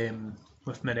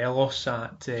with Morelos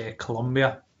at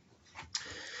Colombia.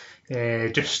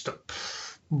 Just.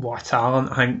 What a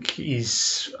talent. I think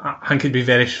it'd be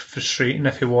very frustrating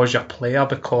if he was your player,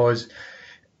 because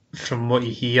from what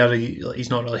you hear, he's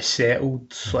not really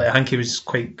settled. I think he was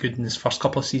quite good in his first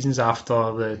couple of seasons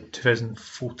after the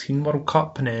 2014 World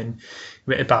Cup, and then he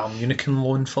went to Bayern Munich on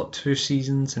loan for 2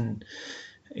 seasons, and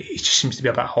he just seems to be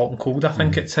a bit hot and cold, I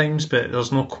think, at times, but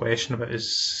there's no question about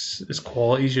his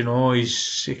qualities,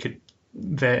 he could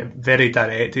very, very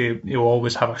direct, he'll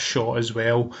always have a shot as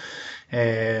well.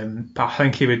 But I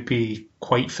think he would be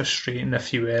quite frustrating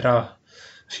if you were a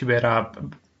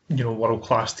world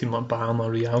class team like Bayern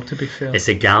or Real. To be fair, it's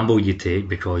a gamble you take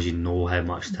because you know how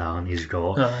much talent he's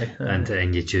got, and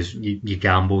you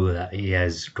gamble that he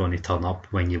is going to turn up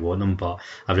when you want him. But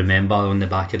I remember on the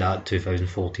back of that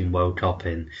 2014 World Cup,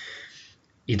 and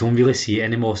you don't really see it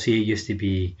anymore. See, it used to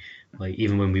be. Like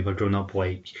even when we were growing up,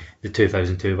 like the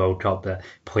 2002 World Cup, that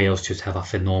players just have a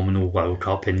phenomenal World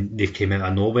Cup and they came out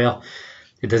of nowhere.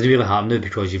 It doesn't really happen now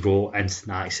because you've got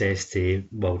instant access to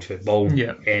world football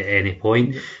at any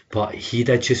point. But he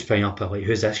did just spring up like,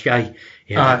 who's this guy?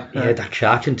 He had a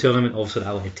cracking tournament. Also, that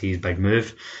led to his big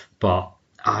move. But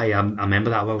I remember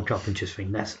that World Cup and just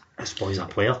think this boy's a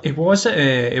player. He was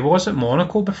at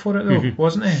Monaco before it though,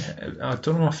 wasn't he? I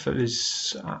don't know if it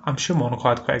was. I'm sure Monaco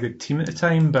had quite a good team at the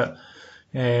time, but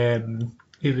it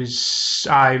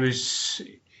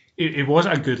was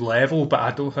at a good level, but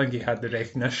I don't think he had the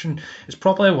recognition. It's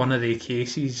probably one of the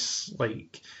cases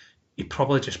like he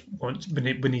probably just wants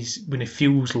when he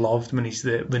feels loved, when he's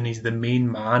the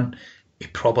main man, he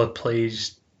probably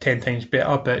plays 10 times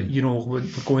better, but you know, we're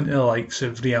going to the likes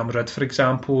of Real Madrid, for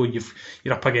example.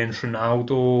 You're up against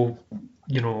Ronaldo,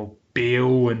 you know,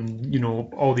 Bale, and you know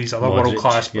all these other world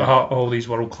class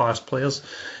players,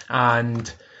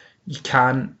 and you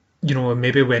can't, you know,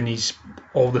 maybe when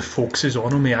all the focus is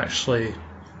on him, he actually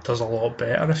does a lot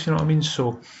better, if you know what I mean.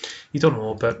 So you don't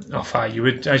know, but you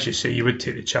would, as you say, you would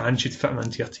take the chance. You'd fit him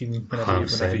into your team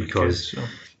whenever you could. So.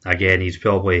 Again, he's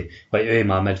probably, like in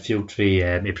my midfield tree,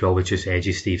 he probably just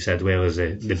edges Steve Sidwell as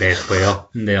the best player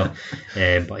in there.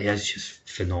 But he is just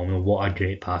phenomenal. What a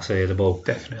great passer of the ball.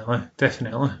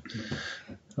 Definitely.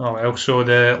 Oh well, so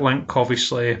the link,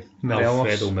 obviously, Morelos.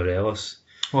 Alfredo Morelos.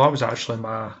 Well, that was actually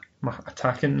my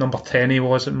attacking number 10. He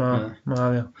was at my.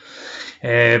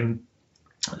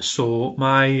 So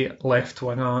my left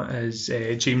winger is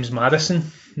James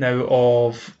Maddison, now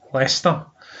of Leicester.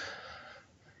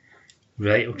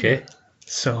 Right, okay.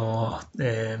 So,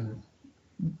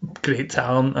 great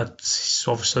talent. He's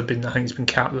obviously been, I think he's been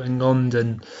captain of England,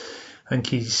 and I think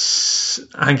he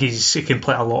can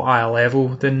play at a lot higher level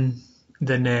than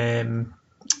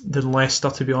Leicester,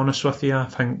 to be honest with you. I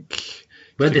think.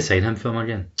 Where did they sign him from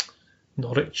again?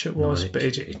 Norwich it was, but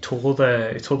he tore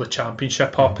the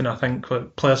Championship up, and I think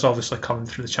players obviously coming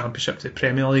through the Championship to the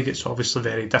Premier League, it's obviously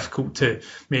very difficult to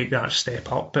make that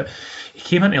step up. But he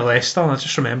came into Leicester, and I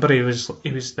just remember he was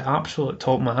the absolute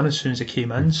top man as soon as he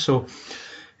came in. So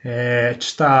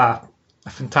just a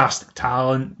fantastic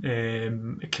talent.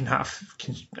 Again,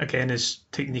 his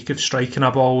technique of striking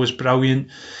a ball was brilliant.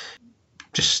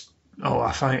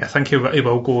 I think he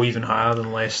will go even higher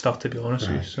than Leicester, to be honest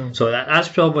with you. So that's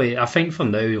probably, I think for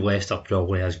now, Leicester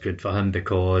probably is good for him,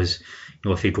 because you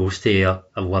know, if he goes to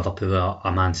a Liverpool or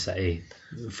a Man City,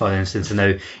 for instance, and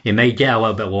now he might get a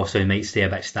little bit lost, or he might stay a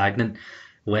bit stagnant.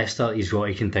 Leicester, he's got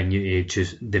to continue to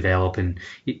just develop, and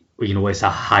you know, it's a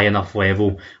high enough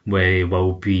level where he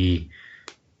will be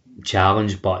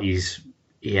challenged, but he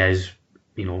is,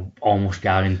 you know, almost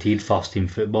guaranteed first team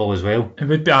football as well. It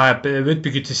would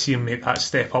be good to see him make that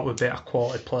step up with better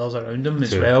quality players around him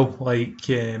as well. Like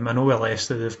I know with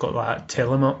Leicester they've got that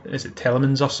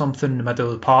Telemans or something in the middle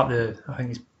of the park. I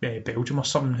think he's Belgium or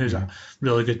something, who's a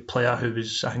really good player. I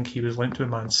think he was linked with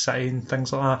Man City and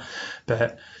things like that.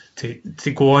 But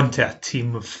to go on to a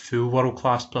team of full world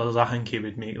class players, I think he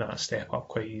would make that step up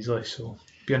quite easily. So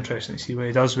it'd be interesting to see what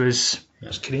he does with his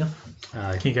career.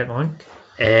 Can you get the link?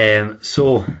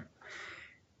 So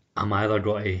I'm either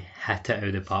going to hit it out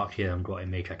of the park here, I'm going to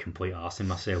make a complete arse of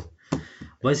myself.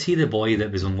 Was he the boy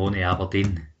that was on loan to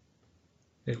Aberdeen?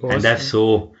 It was. And if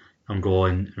so, I'm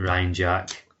going Ryan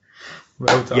Jack.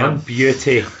 Well done. Young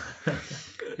beauty.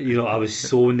 You know, I was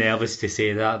so nervous to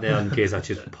say that there in case I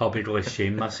just publicly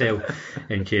shame myself,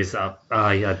 in case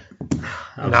I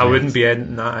wouldn't be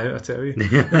editing that out, I tell you.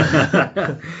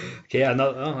 Okay,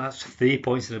 that's 3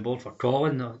 points on the board for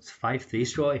Colin. It's 5-3,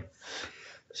 Scotty.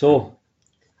 So,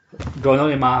 going on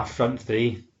to my front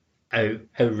three,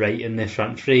 outright in the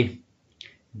front three,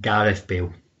 Gareth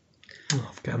Bale. Oh,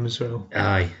 I've got him as well.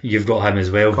 Aye, you've got him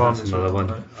as well. Got That's him another as well,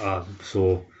 one.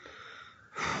 So,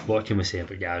 what can we say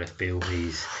about Gareth Bale?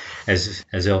 He's,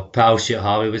 as our pal Stuart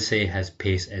Harvey would say, his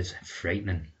pace is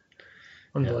frightening.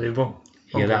 Unbelievable.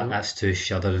 Yeah, that's too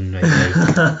shuddering right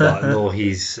now. But no,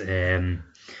 he's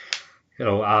you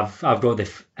know, I've got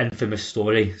the infamous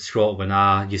story, Scott, when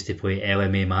I used to play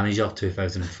LMA Manager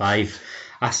 2005.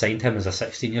 I signed him as a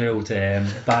 16-year-old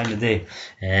back in the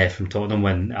day from Tottenham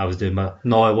when I was doing it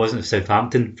wasn't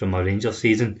Southampton from my Rangers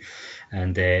season.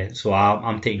 And so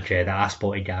I'm taking credit. I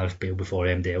spotted Gareth Bale before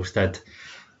anybody else did.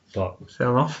 But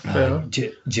fair enough.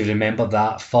 Do you remember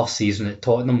that first season at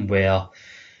Tottenham where,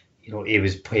 you know, he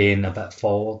was playing a bit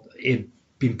forward? He'd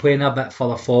been playing a bit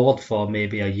further forward for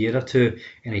maybe a year or two,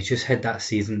 and he just had that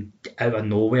season out of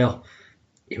nowhere.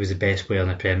 He was the best player in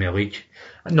the Premier League.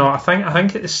 No, I think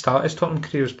at the start of his Tottenham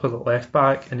career he was playing at left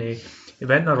back, and he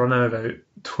went on a run of about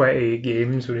 20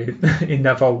 games where he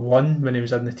never won when he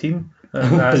was in the team.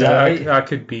 And that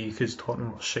could be because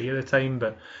Tottenham was shy at the time,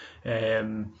 but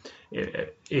they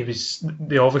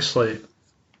obviously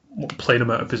played him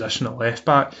out of position at left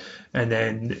back, and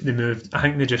then they moved. I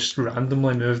think they just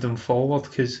randomly moved him forward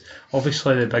because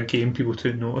obviously the big game people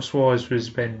took notice was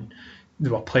when they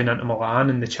were playing Inter Milan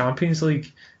in the Champions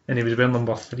League, and he was wearing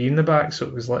number 3 in the back, so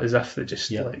it was like as if they just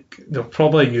like they were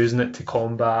probably using it to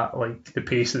combat like the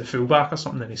pace of the fullback or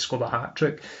something. And he scored a hat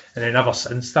trick, and then ever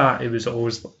since that, he was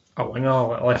always a winger,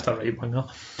 like left or right winger.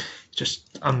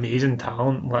 Just amazing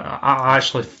talent. Like I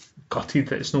actually gutted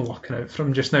that it's not working out for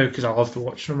him just now because I loved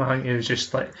watching him. I think he was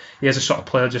just like he is a sort of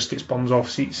player just gets bums off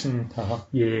seats and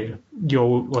he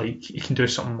can do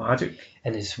something magic.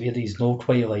 And it's weird, he's not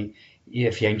quite like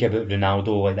if you think about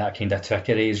Ronaldo, like that kind of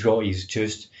trickery he's got, he's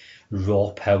just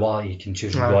raw power. He can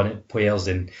just run at players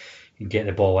and get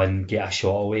the ball in, get a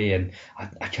shot away. And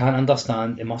I can't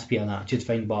understand. It must be an attitude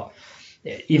thing, but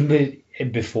even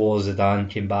before Zidane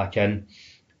came back in,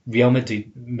 Real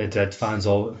Madrid fans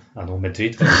all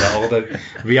Madrid, what is that all about?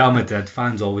 Real Madrid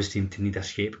fans always seem to need a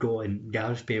scapegoat, and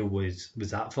Gareth Bale was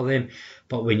that for them.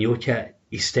 But when you look at,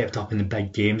 he stepped up in the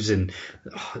big games and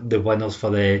the winners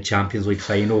for the Champions League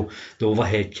final, the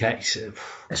overhead kicks.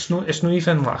 It's not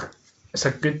even like it's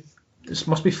a good. This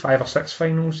must be 5 or 6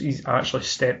 finals. He's actually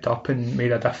stepped up and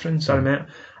made a difference. I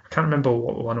can't remember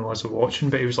what one I was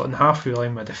watching, but he was like in halfway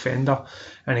line with a defender,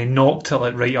 and he knocked it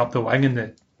like right up the wing, and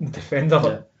the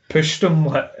defender pushed him,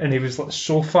 and he was like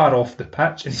so far off the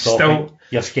pitch, and still.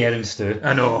 You're scaring Stu.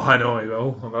 I know, I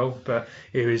will. But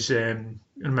it was.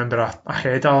 I remember a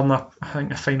header on I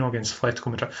think a final against Atletico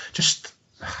Madrid. Just,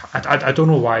 I don't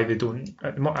know why they don't.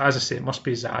 As I say, it must be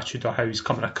his attitude or how he's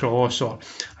coming across, or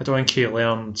I don't think he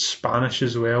learned Spanish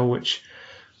as well, which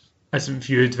isn't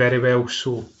viewed very well.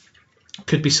 So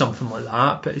could be something like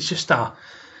that. But it's just a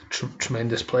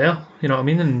tremendous player, you know what I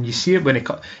mean? And you see it when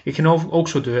he can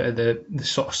also do it at the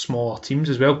sort of smaller teams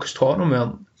as well, because Tottenham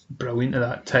weren't brilliant at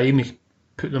that time. He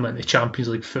put them in the Champions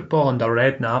League football under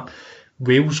Redknapp.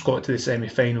 Wales got to the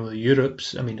semi-final of the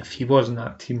Europes. I mean, if he wasn't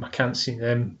that team, I can't see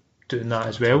them doing that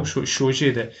as well. So it shows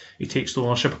you that he takes the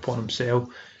ownership upon himself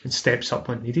and steps up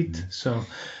when needed. So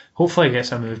hopefully he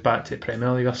gets a move back to the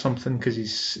Premier League or something, because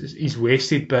he's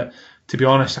wasted. But to be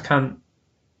honest,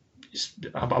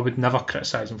 I would never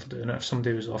criticise him for doing it. If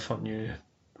somebody was offering you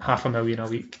 $500,000 a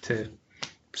week to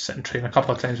sit and train a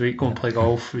couple of times a week, go and play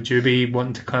golf, would you be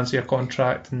wanting to cancel your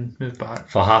contract and move back?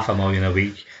 For $500,000 a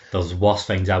week, there's worse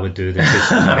things I would do than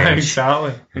push on the bench.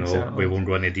 Exactly. We won't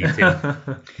go into detail.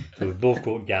 So we've both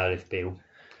got Gareth Bale.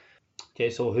 Okay,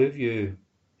 so who have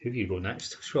you got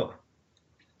next, Scott?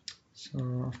 So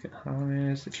I've got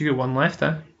Harris. If you got one left,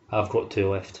 I've got 2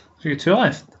 left. So you got 2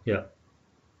 left? Yeah.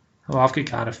 Well, I've got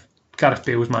Gareth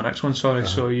Bale's my next one, sorry.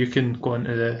 So you can go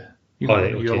into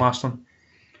your last one.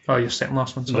 Oh, your second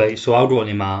last one, sorry. Right, so I'll go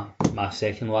into my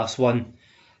second last one.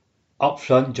 Up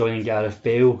front, joining Gareth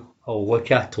Bale, I'll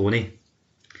look at Tony.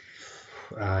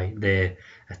 The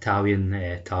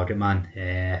Italian target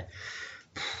man.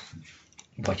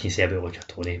 What can you say about Luca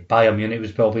Toni? Bayern Munich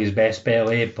was probably his best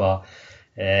belly, but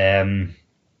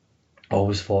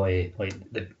always thought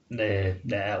the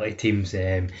Italy teams,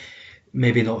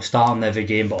 maybe not starting every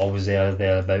game, but always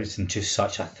thereabouts, and just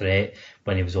such a threat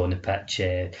when he was on the pitch.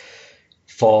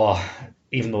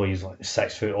 Even though he's like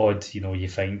 6 foot odd, you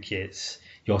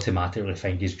automatically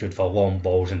think he's good for long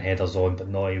balls and headers on, but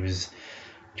no, he was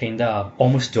kind of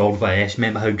almost Drogba-esque.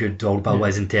 Remember how good Drogba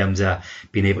was in terms of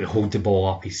being able to hold the ball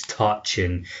up, his touch,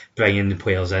 and bringing the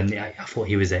players in. I thought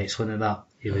he was excellent at that.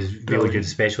 He was really good,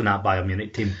 especially in that Bayern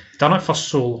Munich team. Done it for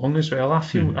so long as well. I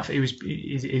feel he's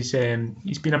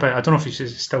been about. I don't know if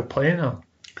he's still playing or.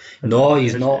 No,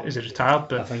 he's not. Is he retired?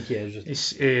 But I think he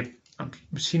is.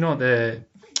 Was he not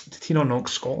did he not knock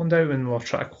Scotland out when we were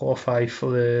trying to qualify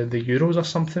for the Euros or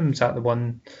something? Was that the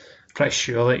one? I'm pretty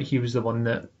sure that he was the one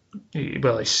that. He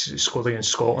scored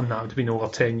against Scotland. That would have been over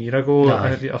 10 years ago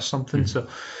or something. So,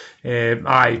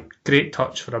 great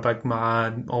touch for a big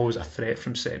man. Always a threat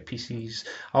from set pieces.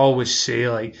 I always say,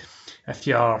 like, if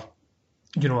you're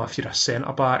a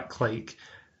centre back, like,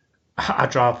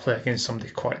 I'd rather play against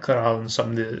somebody quicker rather than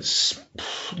somebody that's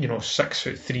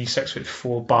 6'3",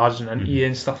 6'4", barging into you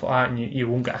and stuff like that, and you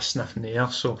won't get a sniff in the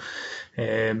air. So,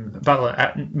 but like,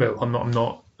 I'm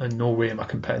not. In no way am I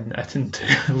comparing it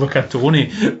to Luca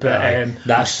Toni, but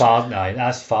that's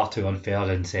far too unfair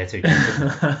and setting.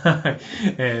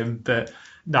 But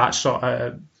that's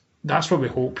what we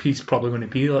hope he's probably going to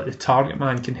be. Like, the target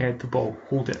man can head the ball,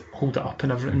 hold it up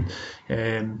and everything.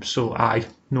 So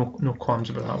no qualms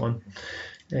about that one.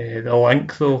 The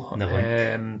link though,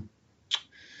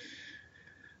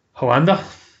 Hollander.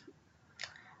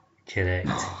 Correct.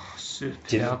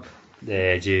 Superb. Do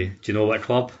you know what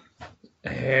club?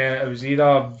 It was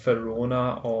either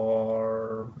Verona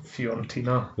or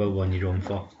Fiorentina. What one you going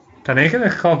for? Can I get the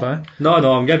club, eh? No,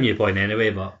 I'm giving you a point anyway,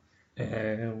 but...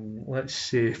 let's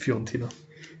say Fiorentina.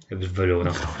 It was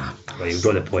Verona. Well, you've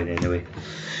got the point anyway.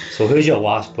 So who's your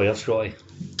last player, Scotty?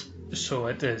 So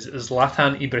it is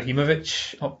Zlatan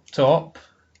Ibrahimovic up top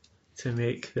to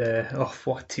make the... Oh,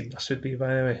 what a team this would be,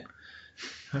 by the way.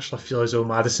 I actually feel as though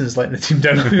Madison's letting the team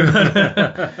down.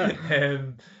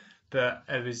 But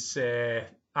it was,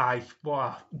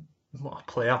 what a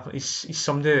player. He's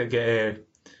somebody that get a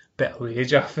bit of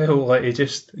age, I feel. Like,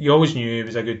 you always knew he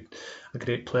was a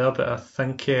great player, but I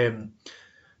think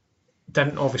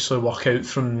didn't obviously work out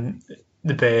from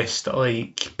the best at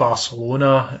like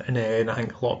Barcelona, and then I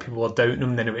think a lot of people were doubting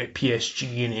him. Then he went to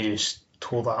PSG and he just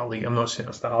tore that league. I'm not saying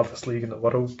it's the hardest league in the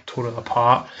world, tore it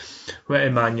apart. Went to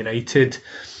Man United,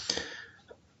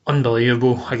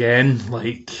 unbelievable again.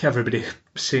 Like everybody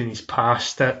saying he's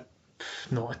past it,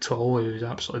 not at all. He was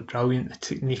absolutely brilliant. The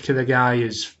technique of the guy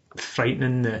is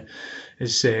frightening.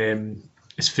 His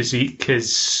physique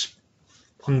is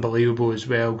unbelievable as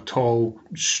well. Tall,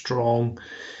 strong.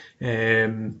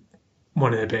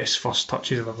 One of the best first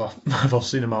touches I've ever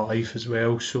seen in my life as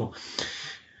well. So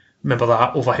remember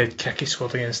that overhead kick he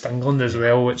scored against England as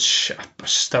well, which I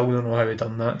still don't know how he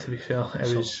done that, to be fair.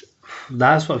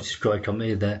 That's what I've just got to come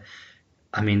to, that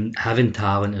I mean, having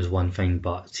talent is one thing,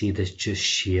 but see this just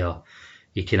sheer,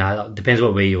 you can either, depends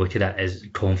what way you look at it, is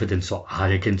confidence or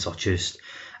arrogance or just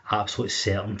absolute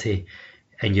certainty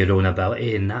in your own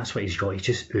ability, and that's what he's got. He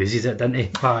just oozes it, doesn't he?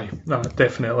 Aye,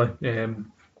 definitely.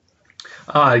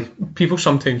 People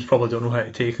sometimes probably don't know how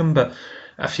to take him, but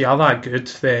if you're that good,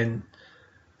 then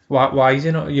why is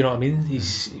he not? You know what I mean?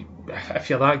 If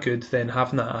you're that good, then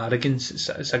having that arrogance,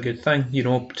 it's a good thing. You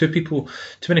know, too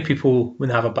many people when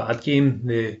they have a bad game,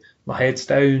 their head's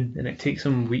down, and it takes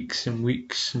them weeks and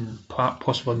weeks and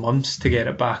possibly months to get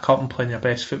it back up and playing their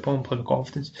best football and playing with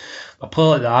confidence. A player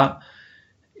like that,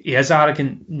 he is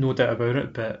arrogant, no doubt about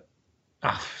it, but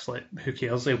it's like, who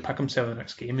cares? He'll pick himself the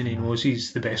next game, and he knows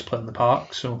he's the best player in the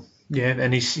park. So yeah,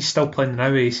 and he's still playing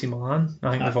now with AC Milan.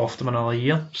 I think they've offered him another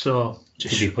year. So to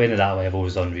be playing at that level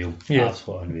is unreal. Yeah,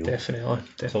 absolutely unreal. Definitely.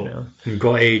 So we've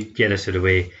got to get this out of the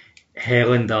way.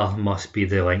 Helander must be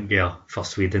the link there for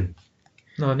Sweden.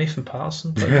 No, Nathan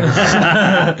Patterson.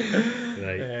 Right.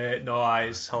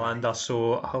 It's Helander.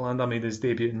 So Helander made his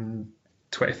debut in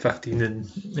 2015, and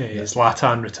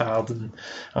Zlatan retired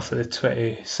after the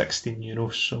 2016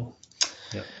 Euros. So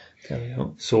there we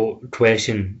go. So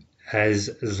question, is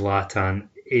Zlatan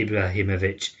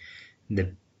Ibrahimovic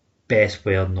the best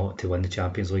player not to win the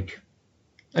Champions League?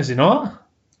 Is he not?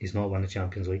 He's not won the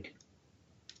Champions League.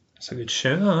 That's a good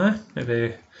shout,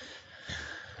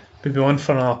 Maybe one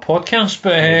for another podcast,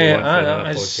 but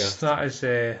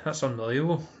that's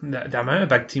unbelievable. The amount of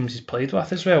big teams he's played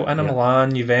with as well. Inter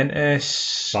Milan,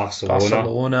 Juventus,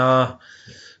 Barcelona,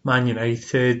 Man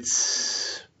United,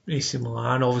 AC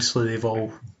Milan. Obviously, they've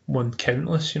all won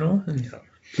countless, and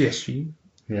PSG.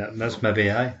 Yeah, that's maybe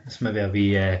a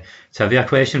wee trivia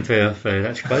question for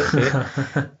Rich Quick.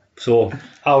 So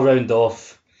I'll round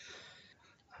off.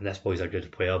 And this boy's a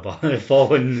good player, but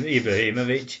following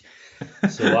Ibrahimovic.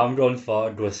 So I'm going for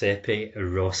Giuseppe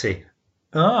Rossi.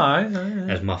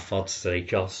 As my third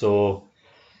striker. So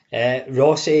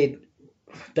Rossi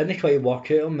didn't quite work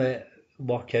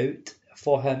out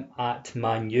for him at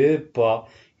Man U, but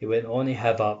he went on to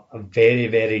have a very,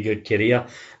 very good career.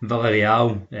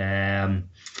 Villarreal.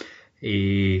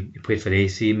 He played for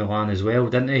AC Milan as well,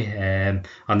 didn't he?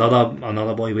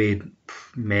 Another boy with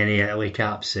many Italy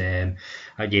caps.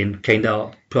 Again, kind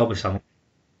of probably some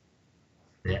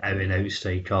out and out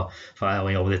striker for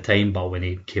Italy all the time, but when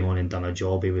he came on and done a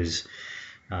job, he was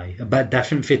a bit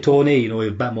different for Tony. With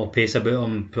a bit more pace about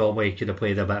him. Probably could have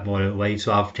played a bit more out wide.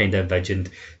 So I've kind of envisioned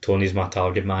Tony's my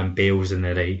target man, Bale's in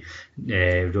the right,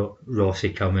 Rossi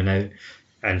coming out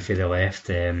and for the left.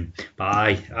 But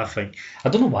I think I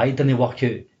don't know why it didn't work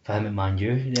out for him at Man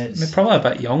U. They're probably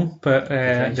a bit young, but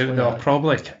they were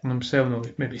probably kicking themselves.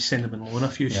 Maybe send them in loan a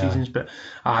few seasons, but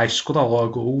I scored a lot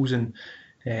of goals and.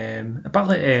 A bit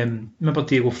like remember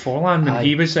Diego Forlan when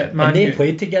he was at Man U. And they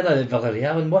played together at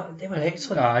Villarreal, and they were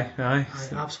excellent. Aye,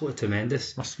 absolutely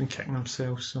tremendous. Must have been kicking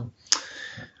themselves. So,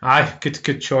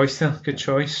 good choice there. Good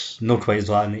choice. Not quite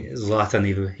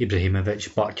Zlatan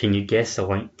Ibrahimovic, but can you guess the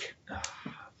link?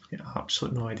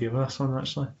 Absolutely no idea with this one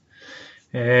actually.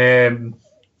 Let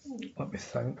me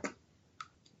think.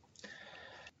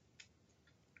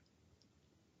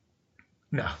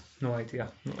 Nah. No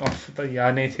idea.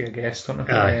 I need to guess, don't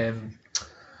I?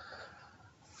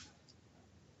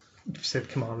 You've said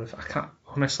Kamara. I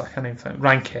can't even think.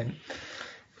 Ryan Kent.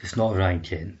 It's not Ryan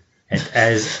Kent. It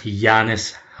is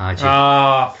Yanis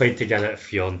Hadji. Played together at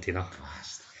Fiorentina.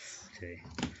 Okay.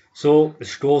 So the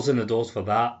scores in the doors for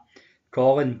that.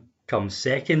 Colin comes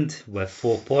second with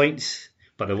 4 points,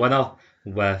 but the winner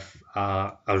with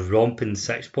a romping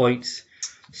 6 points,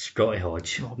 Scotty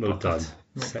Hodge. Well done.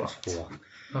 6-4.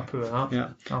 Happy with that.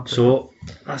 Yeah. So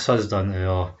that's us done to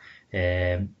our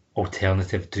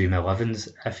alternative Dream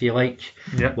 11s, if you like.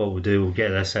 Yep. What we'll do, we'll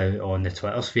get this out on the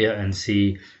Twitter sphere and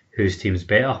see whose team's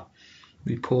better.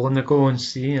 We pull in the go and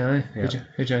see,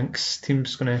 who Jinx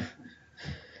team's gonna.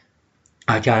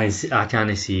 I can't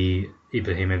see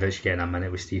Ibrahimovic getting a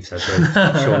minute with Steve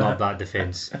Sidwell, showing up that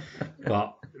defence.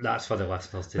 But that's for the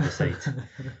listeners to decide.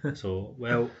 So,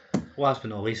 well, last but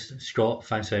not least, Scott,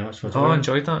 thanks very much for joining.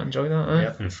 Enjoyed that.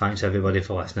 Yep, and thanks everybody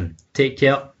for listening. Take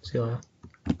care. See you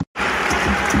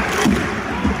later.